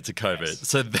related to COVID. Yes.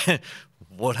 So then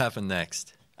what happened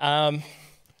next? I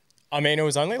mean, it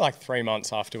was only like 3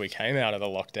 months after we came out of the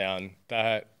lockdown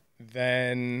that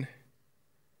then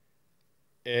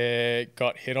it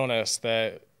got hit on us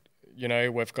that, you know,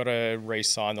 we've got to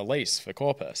re-sign the lease for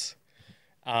Corpus.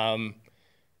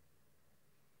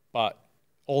 But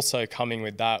also coming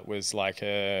with that was like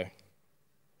a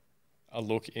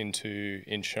look into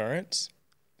insurance.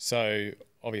 So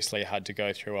obviously I had to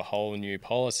go through a whole new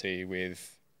policy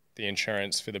with the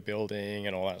insurance for the building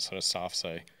and all that sort of stuff.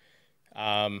 So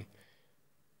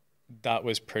that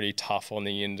was pretty tough on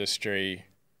the industry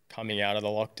coming out of the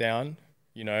lockdown.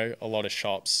 you know, a lot of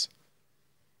shops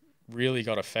really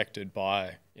got affected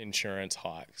by insurance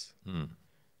hikes.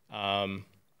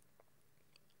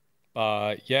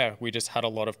 But yeah, we just had a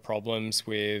lot of problems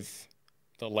with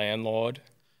the landlord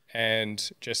and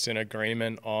just an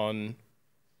agreement on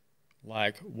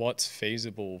like what's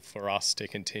feasible for us to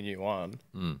continue on.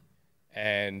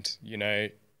 And, you know,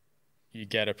 you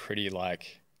get a pretty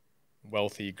like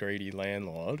wealthy, greedy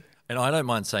landlord. And I don't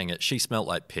mind saying it, she smelt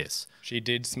like piss. She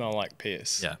did smell like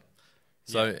piss. Yeah.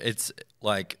 So it's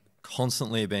like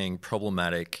constantly being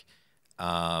problematic.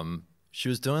 She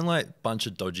was doing like a bunch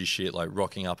of dodgy shit, like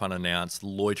rocking up unannounced,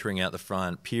 loitering out the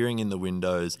front, peering in the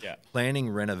windows, planning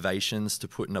renovations to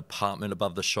put an apartment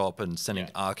above the shop and sending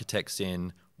architects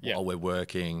in while we're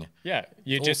working. Yeah,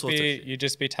 you'd just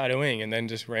be tattooing, and then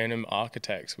just random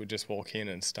architects would just walk in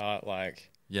and start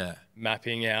like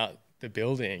mapping out the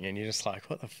building, and you're just like,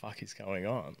 what the fuck is going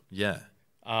on? Yeah.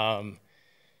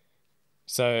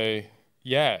 So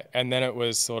yeah, and then it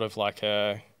was sort of like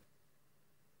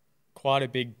quite a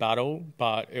big battle,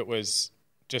 but it was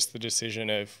just the decision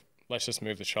of let's just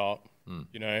move the shop,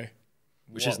 you know,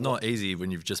 which is not easy when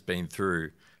you've just been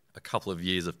through a couple of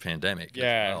years of pandemic.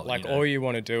 Yeah, well, like you know? all you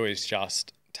want to do is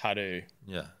just tattoo.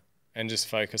 Yeah. And just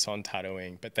focus on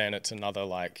tattooing, but then it's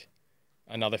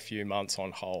another few months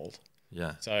on hold.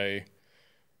 Yeah. So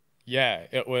yeah,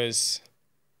 it was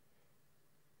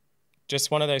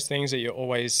just one of those things that you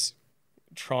always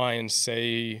try and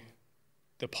see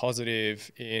the positive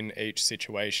in each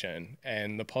situation.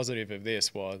 And the positive of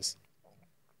this was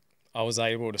I was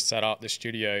able to set up the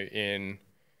studio in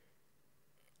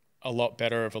a lot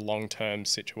better of a long-term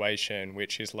situation,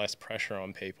 which is less pressure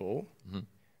on people,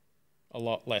 a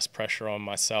lot less pressure on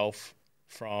myself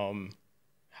from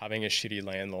having a shitty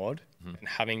landlord and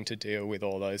having to deal with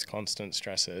all those constant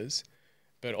stresses.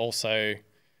 But also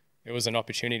it was an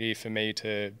opportunity for me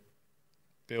to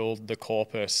build the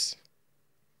corpus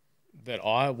that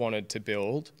I wanted to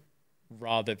build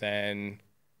rather than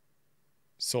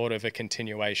sort of a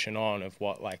continuation on of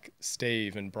what like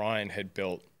Steve and Brian had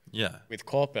built with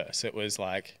Corpus. It was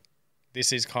like,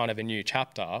 this is kind of a new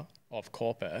chapter of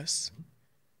Corpus.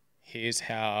 Here's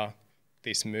how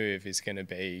this move is going to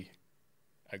be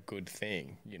a good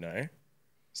thing, you know?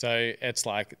 So it's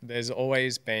like there's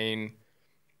always been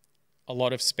a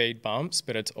lot of speed bumps,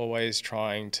 but it's always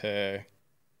trying to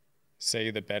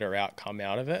see the better outcome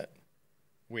out of it,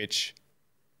 which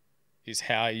is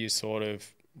how you sort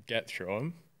of get through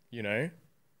them, you know?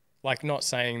 Like not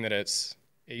saying that it's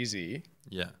easy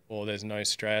or there's no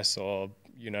stress or,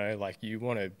 you know, like you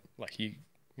want to, like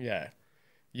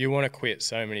you want to quit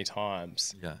so many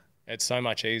times. Yeah. It's so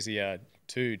much easier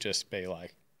to just be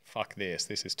like, fuck this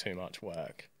is too much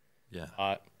work. Yeah.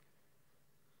 But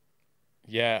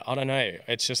yeah, I don't know.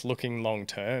 It's just looking long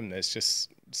term. There's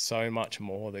just so much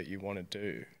more that you want to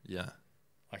do. Yeah.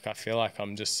 Like I feel like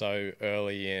I'm just so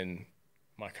early in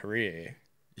my career.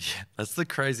 Yeah, that's the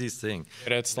craziest thing.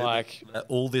 But it's like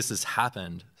all this has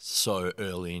happened so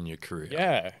early in your career.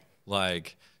 Yeah.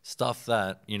 Like stuff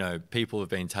that, you know, people have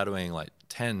been tattooing like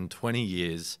 10, 20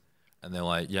 years and they're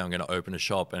like, yeah, I'm going to open a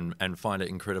shop and find it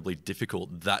incredibly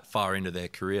difficult that far into their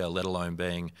career, let alone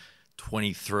being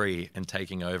 23 and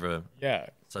taking over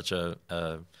such a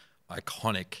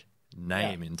iconic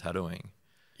name in tattooing.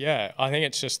 Yeah, I think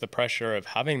it's just the pressure of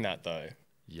having that though.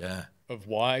 Yeah. Of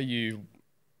why you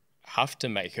have to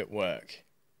make it work.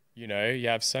 You know, you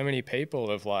have so many people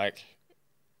of like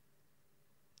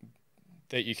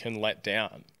that you can let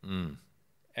down.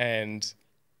 And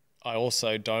I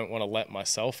also don't want to let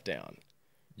myself down.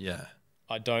 Yeah.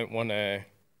 I don't want to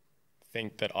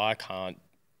think that I can't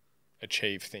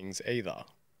achieve things either.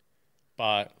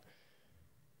 But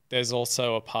there's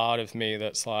also a part of me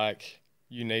that's like,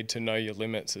 you need to know your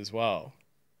limits as well.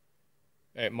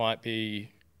 It might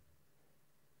be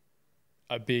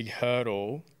a big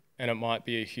hurdle and it might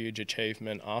be a huge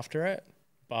achievement after it,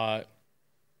 but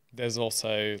there's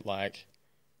also like,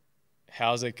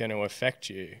 how's it going to affect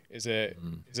you? Is it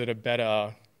a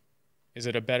better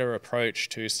approach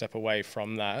to step away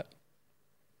from that,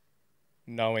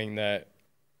 knowing that,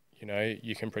 you know,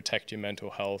 you can protect your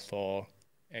mental health or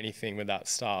anything with that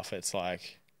stuff? It's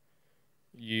like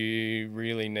you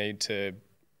really need to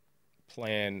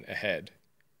plan ahead.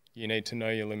 You need to know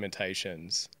your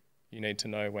limitations. You need to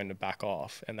know when to back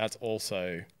off. And that's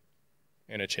also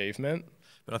an achievement.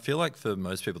 But I feel like for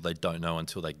most people, they don't know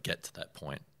until they get to that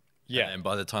point. Yeah. And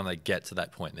by the time they get to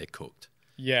that point, they're cooked.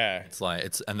 Yeah. It's like,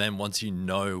 and then once you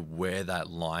know where that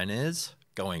line is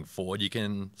going forward, you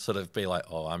can sort of be like,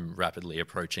 oh, I'm rapidly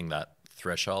approaching that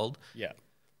threshold. Yeah.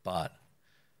 But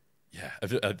Yeah,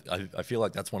 I feel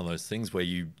like that's one of those things where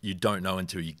you don't know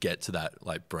until you get to that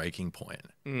like breaking point,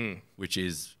 which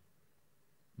is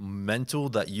mental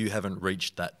that you haven't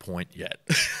reached that point yet,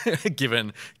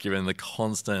 given the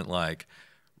constant like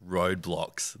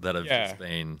roadblocks that have Yeah. just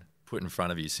been put in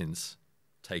front of you since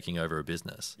taking over a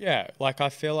business. Yeah, like I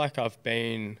feel like I've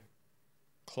been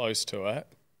close to it,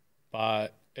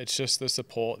 but it's just the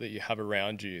support that you have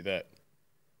around you that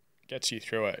gets you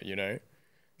through it, you know?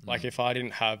 Like if I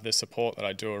didn't have the support that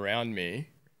I do around me,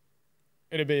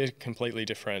 it'd be a completely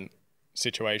different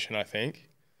situation, I think.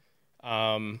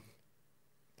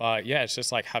 But yeah, it's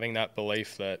just like having that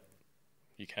belief that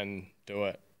you can do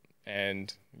it,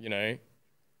 and you know,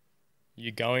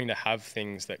 you're going to have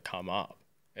things that come up.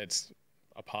 It's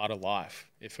a part of life.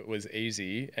 If it was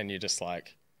easy and you're just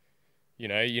like, you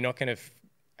know, you're not going to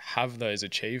have those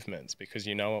achievements because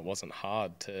you know it wasn't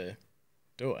hard to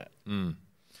do it. And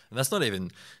that's not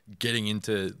even getting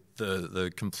into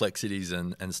the complexities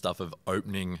and stuff of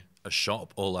opening a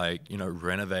shop or like, you know,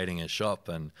 renovating a shop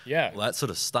and Yeah. all that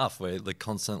sort of stuff where they're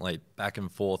constantly back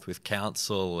and forth with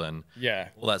council and Yeah.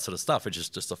 all that sort of stuff, which is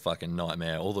just a fucking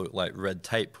nightmare. All the like red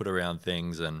tape put around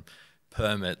things and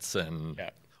permits and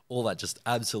Yeah. all that just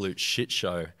absolute shit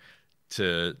show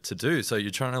to do. So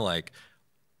you're trying to like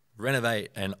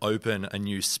renovate and open a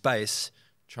new space,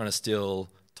 trying to still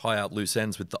tie up loose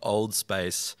ends with the old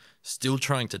space, still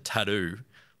trying to tattoo.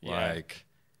 Yeah. Like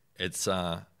it's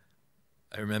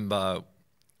I remember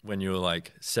when you were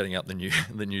like setting up the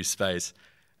new space,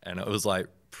 and it was like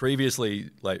previously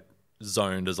like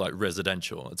zoned as like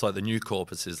residential. It's like the new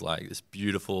Corpus is like this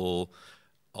beautiful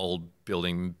old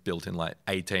building built in like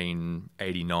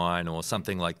 1889 or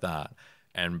something like that.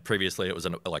 And previously it was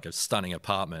like a stunning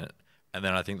apartment. And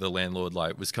then I think the landlord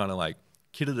like was kind of like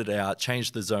kitted it out,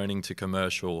 changed the zoning to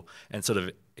commercial, and sort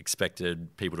of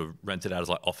expected people to rent it out as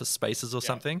like office spaces or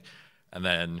something. And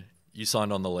then you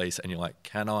signed on the lease and you're like,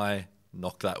 can I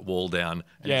knock that wall down?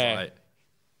 And he's like,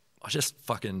 I just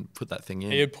fucking put that thing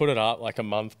in. He had put it up like a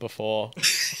month before.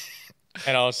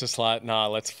 And I was just like, nah,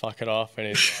 let's fuck it off. And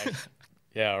he's like,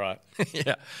 yeah, all right.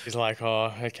 Yeah. He's like,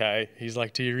 oh, okay. He's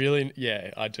like, do you really?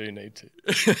 Yeah, I do need to.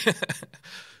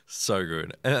 So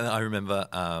good. And I remember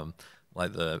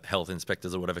like the health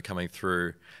inspectors or whatever coming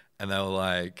through, and they were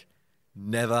like,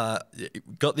 never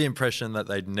got the impression that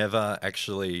they'd never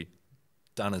actually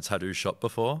done a tattoo shop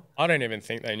before. I don't even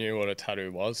think they knew what a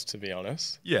tattoo was, to be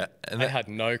honest. Yeah. And They had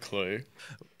no clue.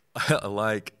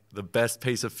 like the best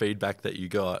piece of feedback that you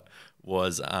got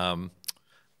was,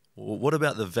 what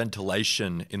about the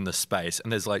ventilation in the space?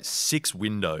 And there's like 6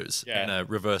 windows and a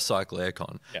reverse cycle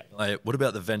aircon. Yeah. Like, what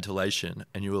about the ventilation?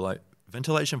 And you were like,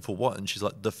 ventilation for what? And she's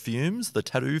like, the fumes, the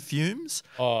tattoo fumes.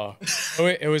 Oh,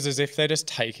 it was as if they're just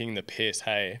taking the piss,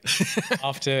 hey?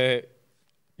 After,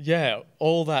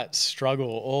 all that struggle,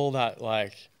 all that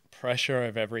like pressure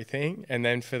of everything. And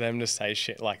then for them to say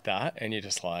shit like that, and you're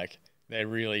just like, they're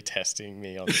really testing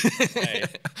me on this. Hey.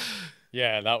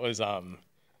 Yeah, that was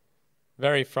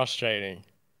very frustrating.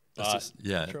 But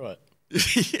through it.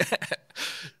 Yeah.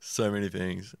 So many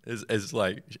things. It's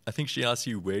like, I think she asked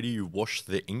you, where do you wash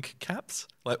the ink caps?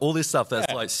 Like all this stuff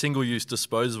that's like single-use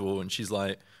disposable. And she's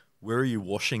like, where are you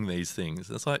washing these things?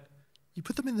 And it's like, you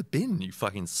put them in the bin, you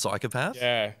fucking psychopath.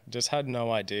 Yeah, just had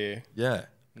no idea. Yeah.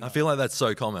 No. I feel like that's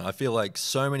so common. I feel like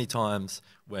so many times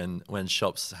when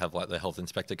shops have like the health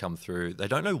inspector come through, they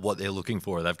don't know what they're looking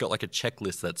for. They've got like a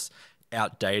checklist that's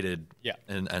outdated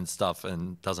and stuff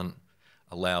and doesn't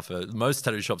allow for... Most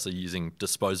tattoo shops are using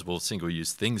disposable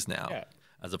single-use things now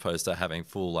as opposed to having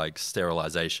full like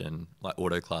sterilization, like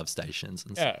autoclave stations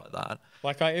and stuff like that.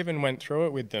 Like I even went through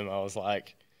it with them. I was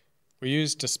like, we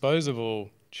use disposable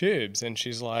tubes, and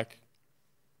she's like,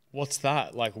 what's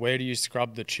that? Like, where do you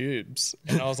scrub the tubes?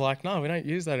 And I was like, no, we don't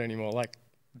use that anymore. Like,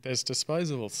 there's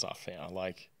disposable stuff now.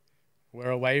 Like, we're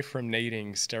away from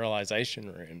needing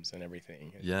sterilization rooms and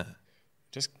everything. Yeah.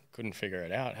 Just couldn't figure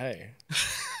it out, hey.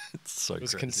 It's so It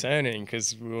was crazy. concerning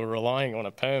because we were relying on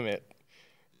a permit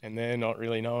and they're not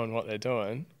really knowing what they're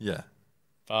doing. Yeah.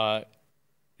 But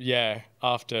yeah,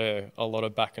 after a lot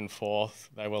of back and forth,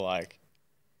 they were like,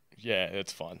 yeah,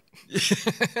 it's fine.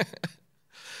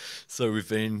 So we've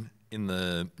been in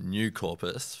the new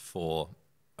Corpus for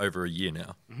over a year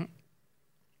now. Mm-hmm.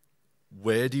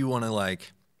 Where do you want to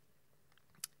like...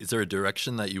 Is there a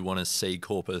direction that you want to see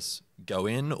Corpus go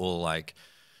in, or like,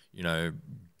 you know,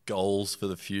 goals for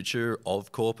the future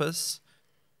of Corpus?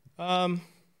 I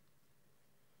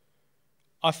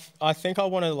think I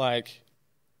want to like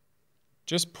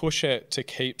just push it to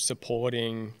keep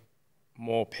supporting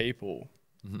more people.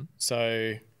 Mm-hmm.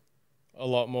 So a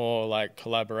lot more like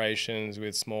collaborations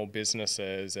with small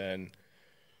businesses, and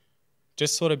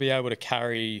just sort of be able to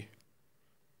carry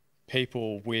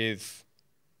people with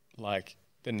like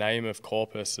the name of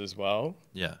Corpus as well.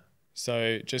 Yeah.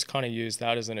 So just kind of use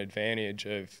that as an advantage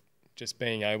of just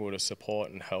being able to support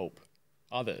and help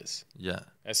others. Yeah.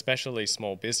 Especially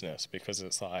small business, because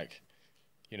it's like,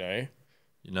 you know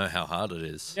how hard it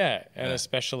is. Yeah, and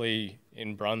especially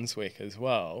in Brunswick as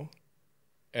well,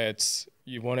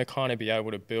 you want to kind of be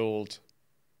able to build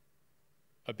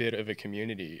a bit of a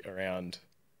community around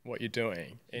what you're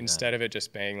doing instead of it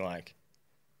just being like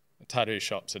a tattoo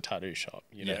shop's a tattoo shop,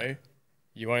 you know?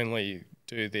 You only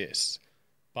do this,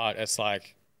 but it's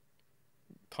like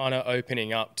kind of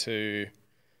opening up to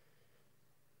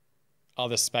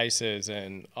other spaces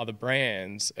and other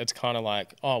brands. It's kind of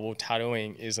like, oh, well,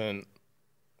 tattooing isn't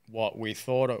what we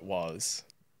thought it was.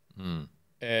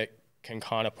 It can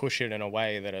kind of push it in a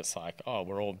way that it's like, oh,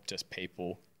 we're all just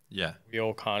people. Yeah. We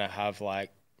all kind of have like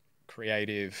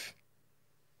creative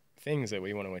things that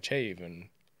we want to achieve. And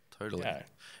totally. Yeah.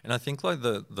 And I think like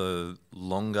the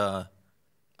longer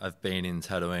I've been in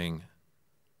tattooing,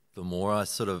 the more I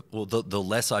sort of, well, the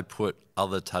less I put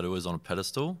other tattooers on a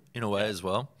pedestal in a way as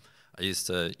well. I used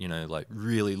to, like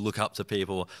really look up to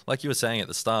people. Like you were saying at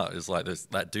the start, is like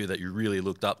that dude that you really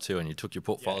looked up to and you took your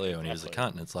portfolio and he was a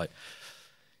cunt. And it's like,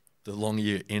 the longer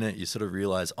you're in it, you sort of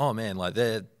realize, oh man, like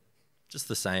they're just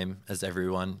the same as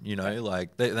everyone,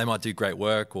 like they might do great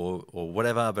work or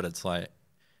whatever, but it's like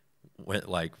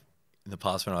in the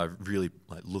past when I've really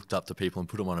like looked up to people and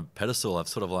put them on a pedestal, I've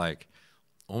sort of like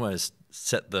almost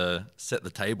set the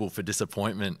table for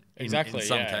disappointment in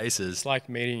some cases. It's like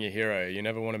meeting your hero. You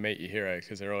never want to meet your hero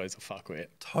because they're always a fuckwit.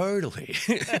 Totally.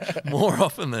 More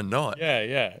often than not.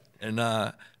 Yeah.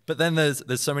 And but then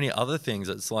there's so many other things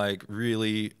that's like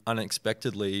really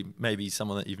unexpectedly maybe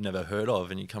someone that you've never heard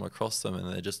of, and you come across them and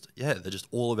they're just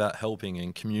all about helping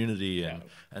and community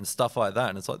and stuff like that.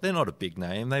 And it's like they're not a big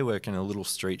name. They work in a little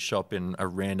street shop in a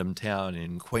random town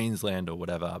in Queensland or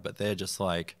whatever, but they're just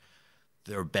like,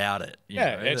 they're about it.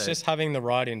 It's just having the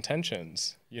right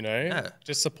intentions,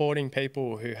 just supporting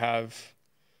people who have,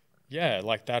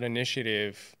 like that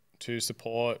initiative to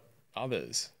support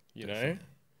others, Definitely.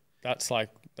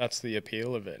 That's the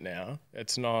appeal of it now.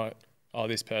 It's not, oh,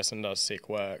 this person does sick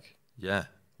work. Yeah.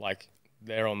 Like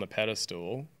they're on the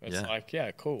pedestal. It's like, yeah,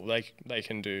 cool. They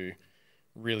can do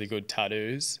really good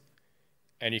tattoos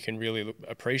and you can really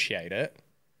appreciate it.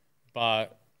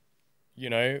 But,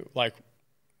 like,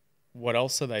 what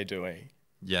else are they doing?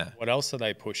 Yeah. What else are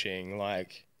they pushing?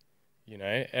 Like,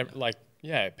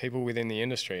 people within the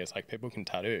industry, it's like people can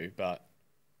tattoo, but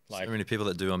like so many people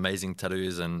that do amazing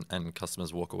tattoos and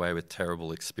customers walk away with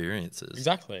terrible experiences.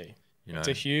 Exactly. It's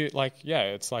a huge,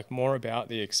 it's like more about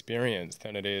the experience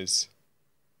than it is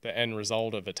the end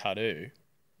result of a tattoo.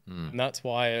 And that's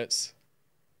why it's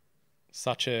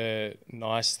such a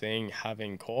nice thing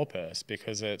having Corpus,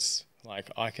 because it's like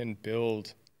I can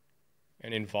build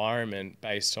an environment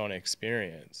based on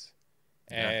experience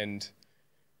and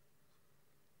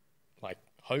like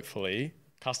hopefully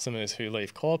customers who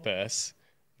leave Corpus,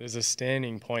 there's a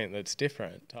standing point that's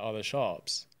different to other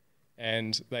shops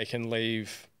and they can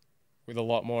leave with a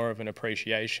lot more of an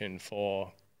appreciation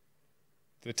for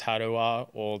the tattooer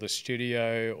or the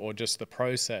studio or just the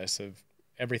process of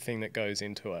everything that goes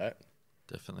into it.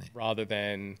 Definitely. Rather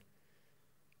than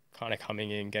kind of coming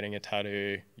in, getting a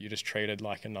tattoo, you're just treated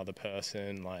like another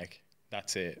person, like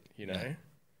that's it,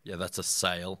 Yeah, that's a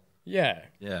sale. Yeah.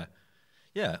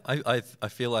 I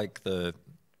feel like the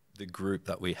group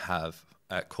that we have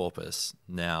at Corpus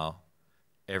now,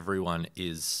 everyone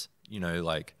is,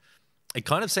 like it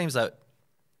kind of seems that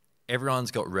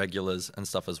everyone's got regulars and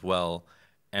stuff as well,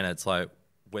 and it's like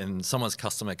when someone's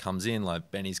customer comes in,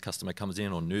 like Benny's customer comes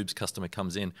in or Noob's customer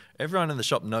comes in, everyone in the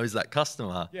shop knows that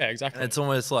customer. Yeah, exactly. And it's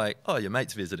almost like, oh, your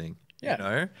mate's visiting,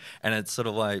 And it's sort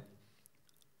of like,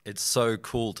 it's so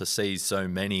cool to see so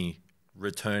many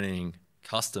returning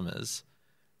customers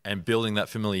and building that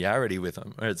familiarity with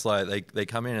them. It's like they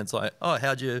come in and it's like, oh,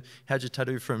 how'd you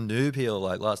tattoo from Noob heal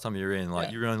like last time you were in?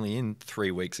 Like you were only in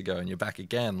 3 weeks ago and you're back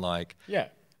again. Like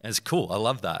and it's cool. I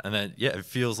love that. And then it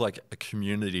feels like a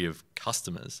community of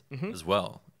customers as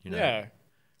well. Yeah.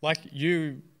 Like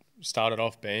you started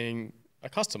off being a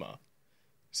customer.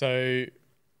 So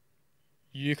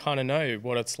you kind of know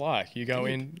what it's like. You go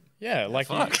in, like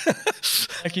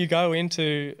you go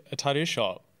into a tattoo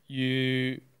shop,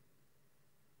 you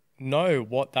know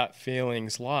what that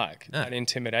feeling's like, that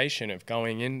intimidation of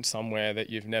going in somewhere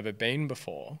that you've never been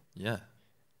before. Yeah.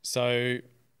 So,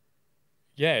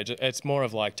 it's more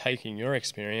of like taking your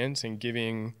experience and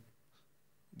giving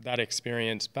that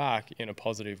experience back in a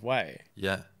positive way.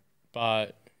 Yeah.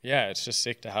 But, it's just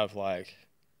sick to have like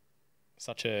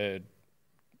such a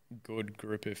good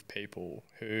group of people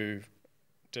who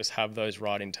just have those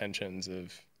right intentions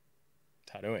of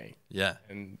tattooing. Yeah,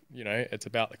 And, you know, it's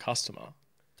about the customer.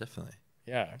 definitely.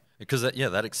 Yeah. Because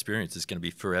that experience is going to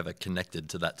be forever connected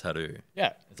to that tattoo.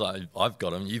 Yeah. It's like, I've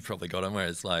got them, you've probably got them, where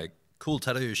it's like, cool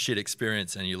tattoo, shit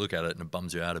experience, and you look at it and it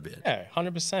bums you out a bit. Yeah,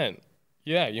 100%.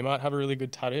 Yeah, you might have a really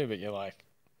good tattoo, but you're like,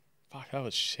 fuck, that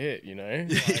was shit, you know?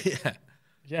 Like, Yeah.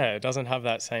 yeah, it doesn't have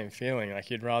that same feeling. Like,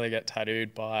 you'd rather get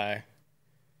tattooed by,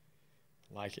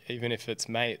 like, even if it's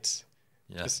mates,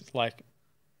 Yeah. just like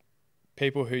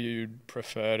people who you'd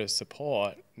prefer to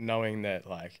support, knowing that,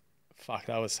 like, fuck,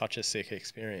 that was such a sick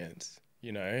experience,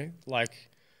 you know? Like,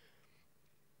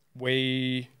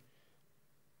 we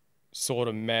sort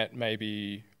of met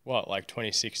maybe, like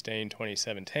 2016,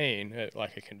 2017 at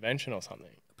like a convention or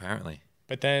something. Apparently.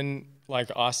 But then, like,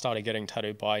 I started getting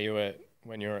tattooed by you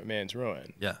when you were at Man's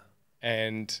Ruin. Yeah.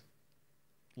 And,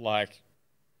 like,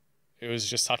 it was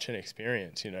just such an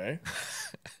experience, you know?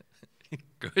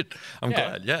 Good. I'm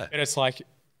glad. Yeah. And it's like,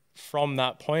 from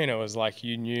that point, it was like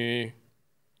you knew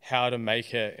how to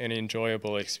make it an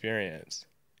enjoyable experience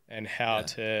and how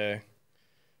to,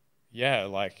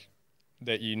 like,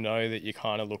 that you know that you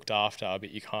kind of looked after, but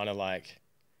you kind of like,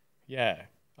 I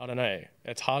don't know.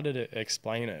 It's harder to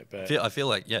explain it, but I feel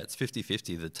like, it's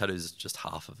 50-50. The tattoo's just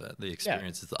half of it. The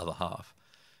experience is the other half.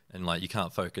 And like, you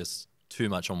can't focus too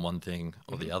much on one thing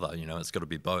or the other, you know, it's got to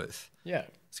be both. yeah,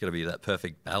 It's got to be that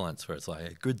perfect balance where it's like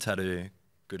a good tattoo,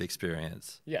 good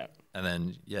experience. yeah, And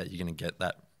then, you're going to get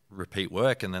that repeat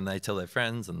work, and then they tell their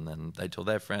friends, and then they tell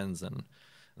their friends, and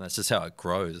that's just how it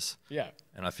grows. yeah,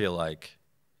 And I feel like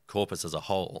Corpus as a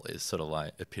whole is sort of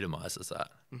like epitomizes that.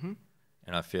 mm-hmm.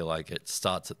 And I feel like it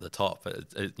starts at the top.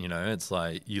 You know, it's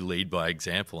like you lead by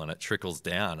example and it trickles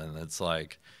down, and it's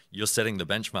like you're setting the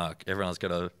benchmark. Everyone's got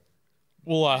to.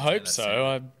 Well, I hope so.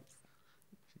 I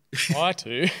try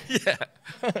to. Yeah.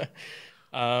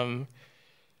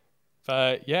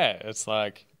 But yeah, it's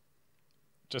like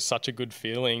just such a good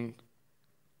feeling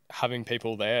having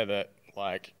people there that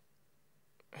like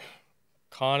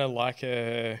kind of like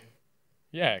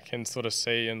can sort of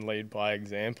see and lead by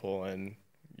example, and,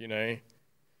 you know,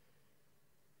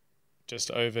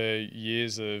 just over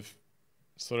years of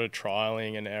sort of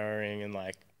trialing and erroring and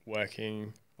like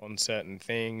working on certain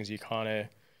things, you kind of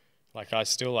like, I'm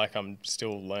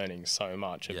still learning so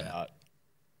much about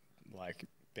like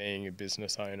being a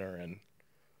business owner and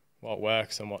what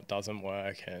works and what doesn't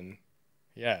work. And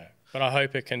but I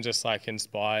hope it can just like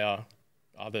inspire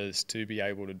others to be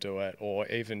able to do it, or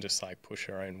even just like push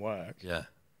their own work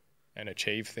and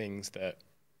achieve things that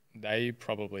they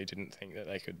probably didn't think that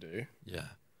they could do. Yeah.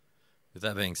 With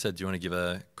that being said, do you want to give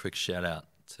a quick shout out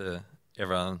to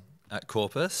everyone at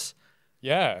Corpus?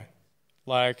 Yeah.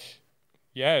 Like,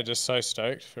 just so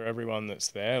stoked for everyone that's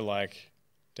there. Like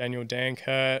Daniel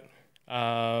Dankert,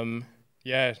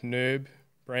 Noob,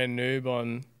 brand Noob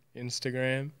on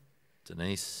Instagram.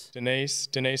 Denise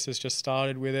has just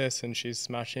started with us and she's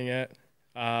smashing it.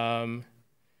 And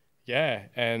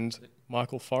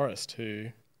Michael Forrest, who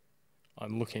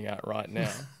I'm looking at right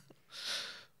now.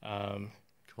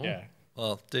 Cool. Yeah.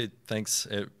 Well, dude, thanks.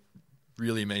 It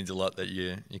really means a lot that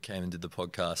you came and did the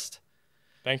podcast.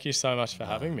 Thank you so much for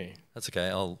having me. That's okay.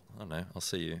 I don't know. I'll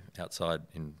see you outside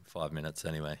in 5 minutes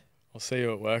anyway. I'll see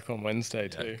you at work on Wednesday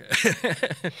too.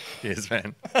 Okay. Cheers,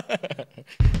 man.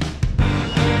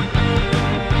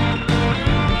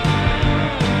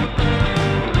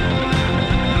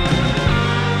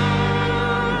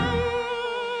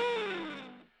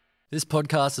 This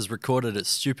podcast is recorded at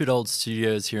Stupid Old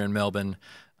Studios here in Melbourne.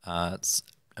 It's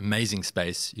amazing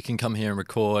space. You can come here and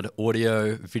record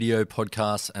audio, video,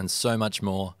 podcasts, and so much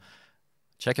more.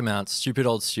 Check them out,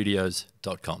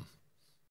 stupidoldstudios.com.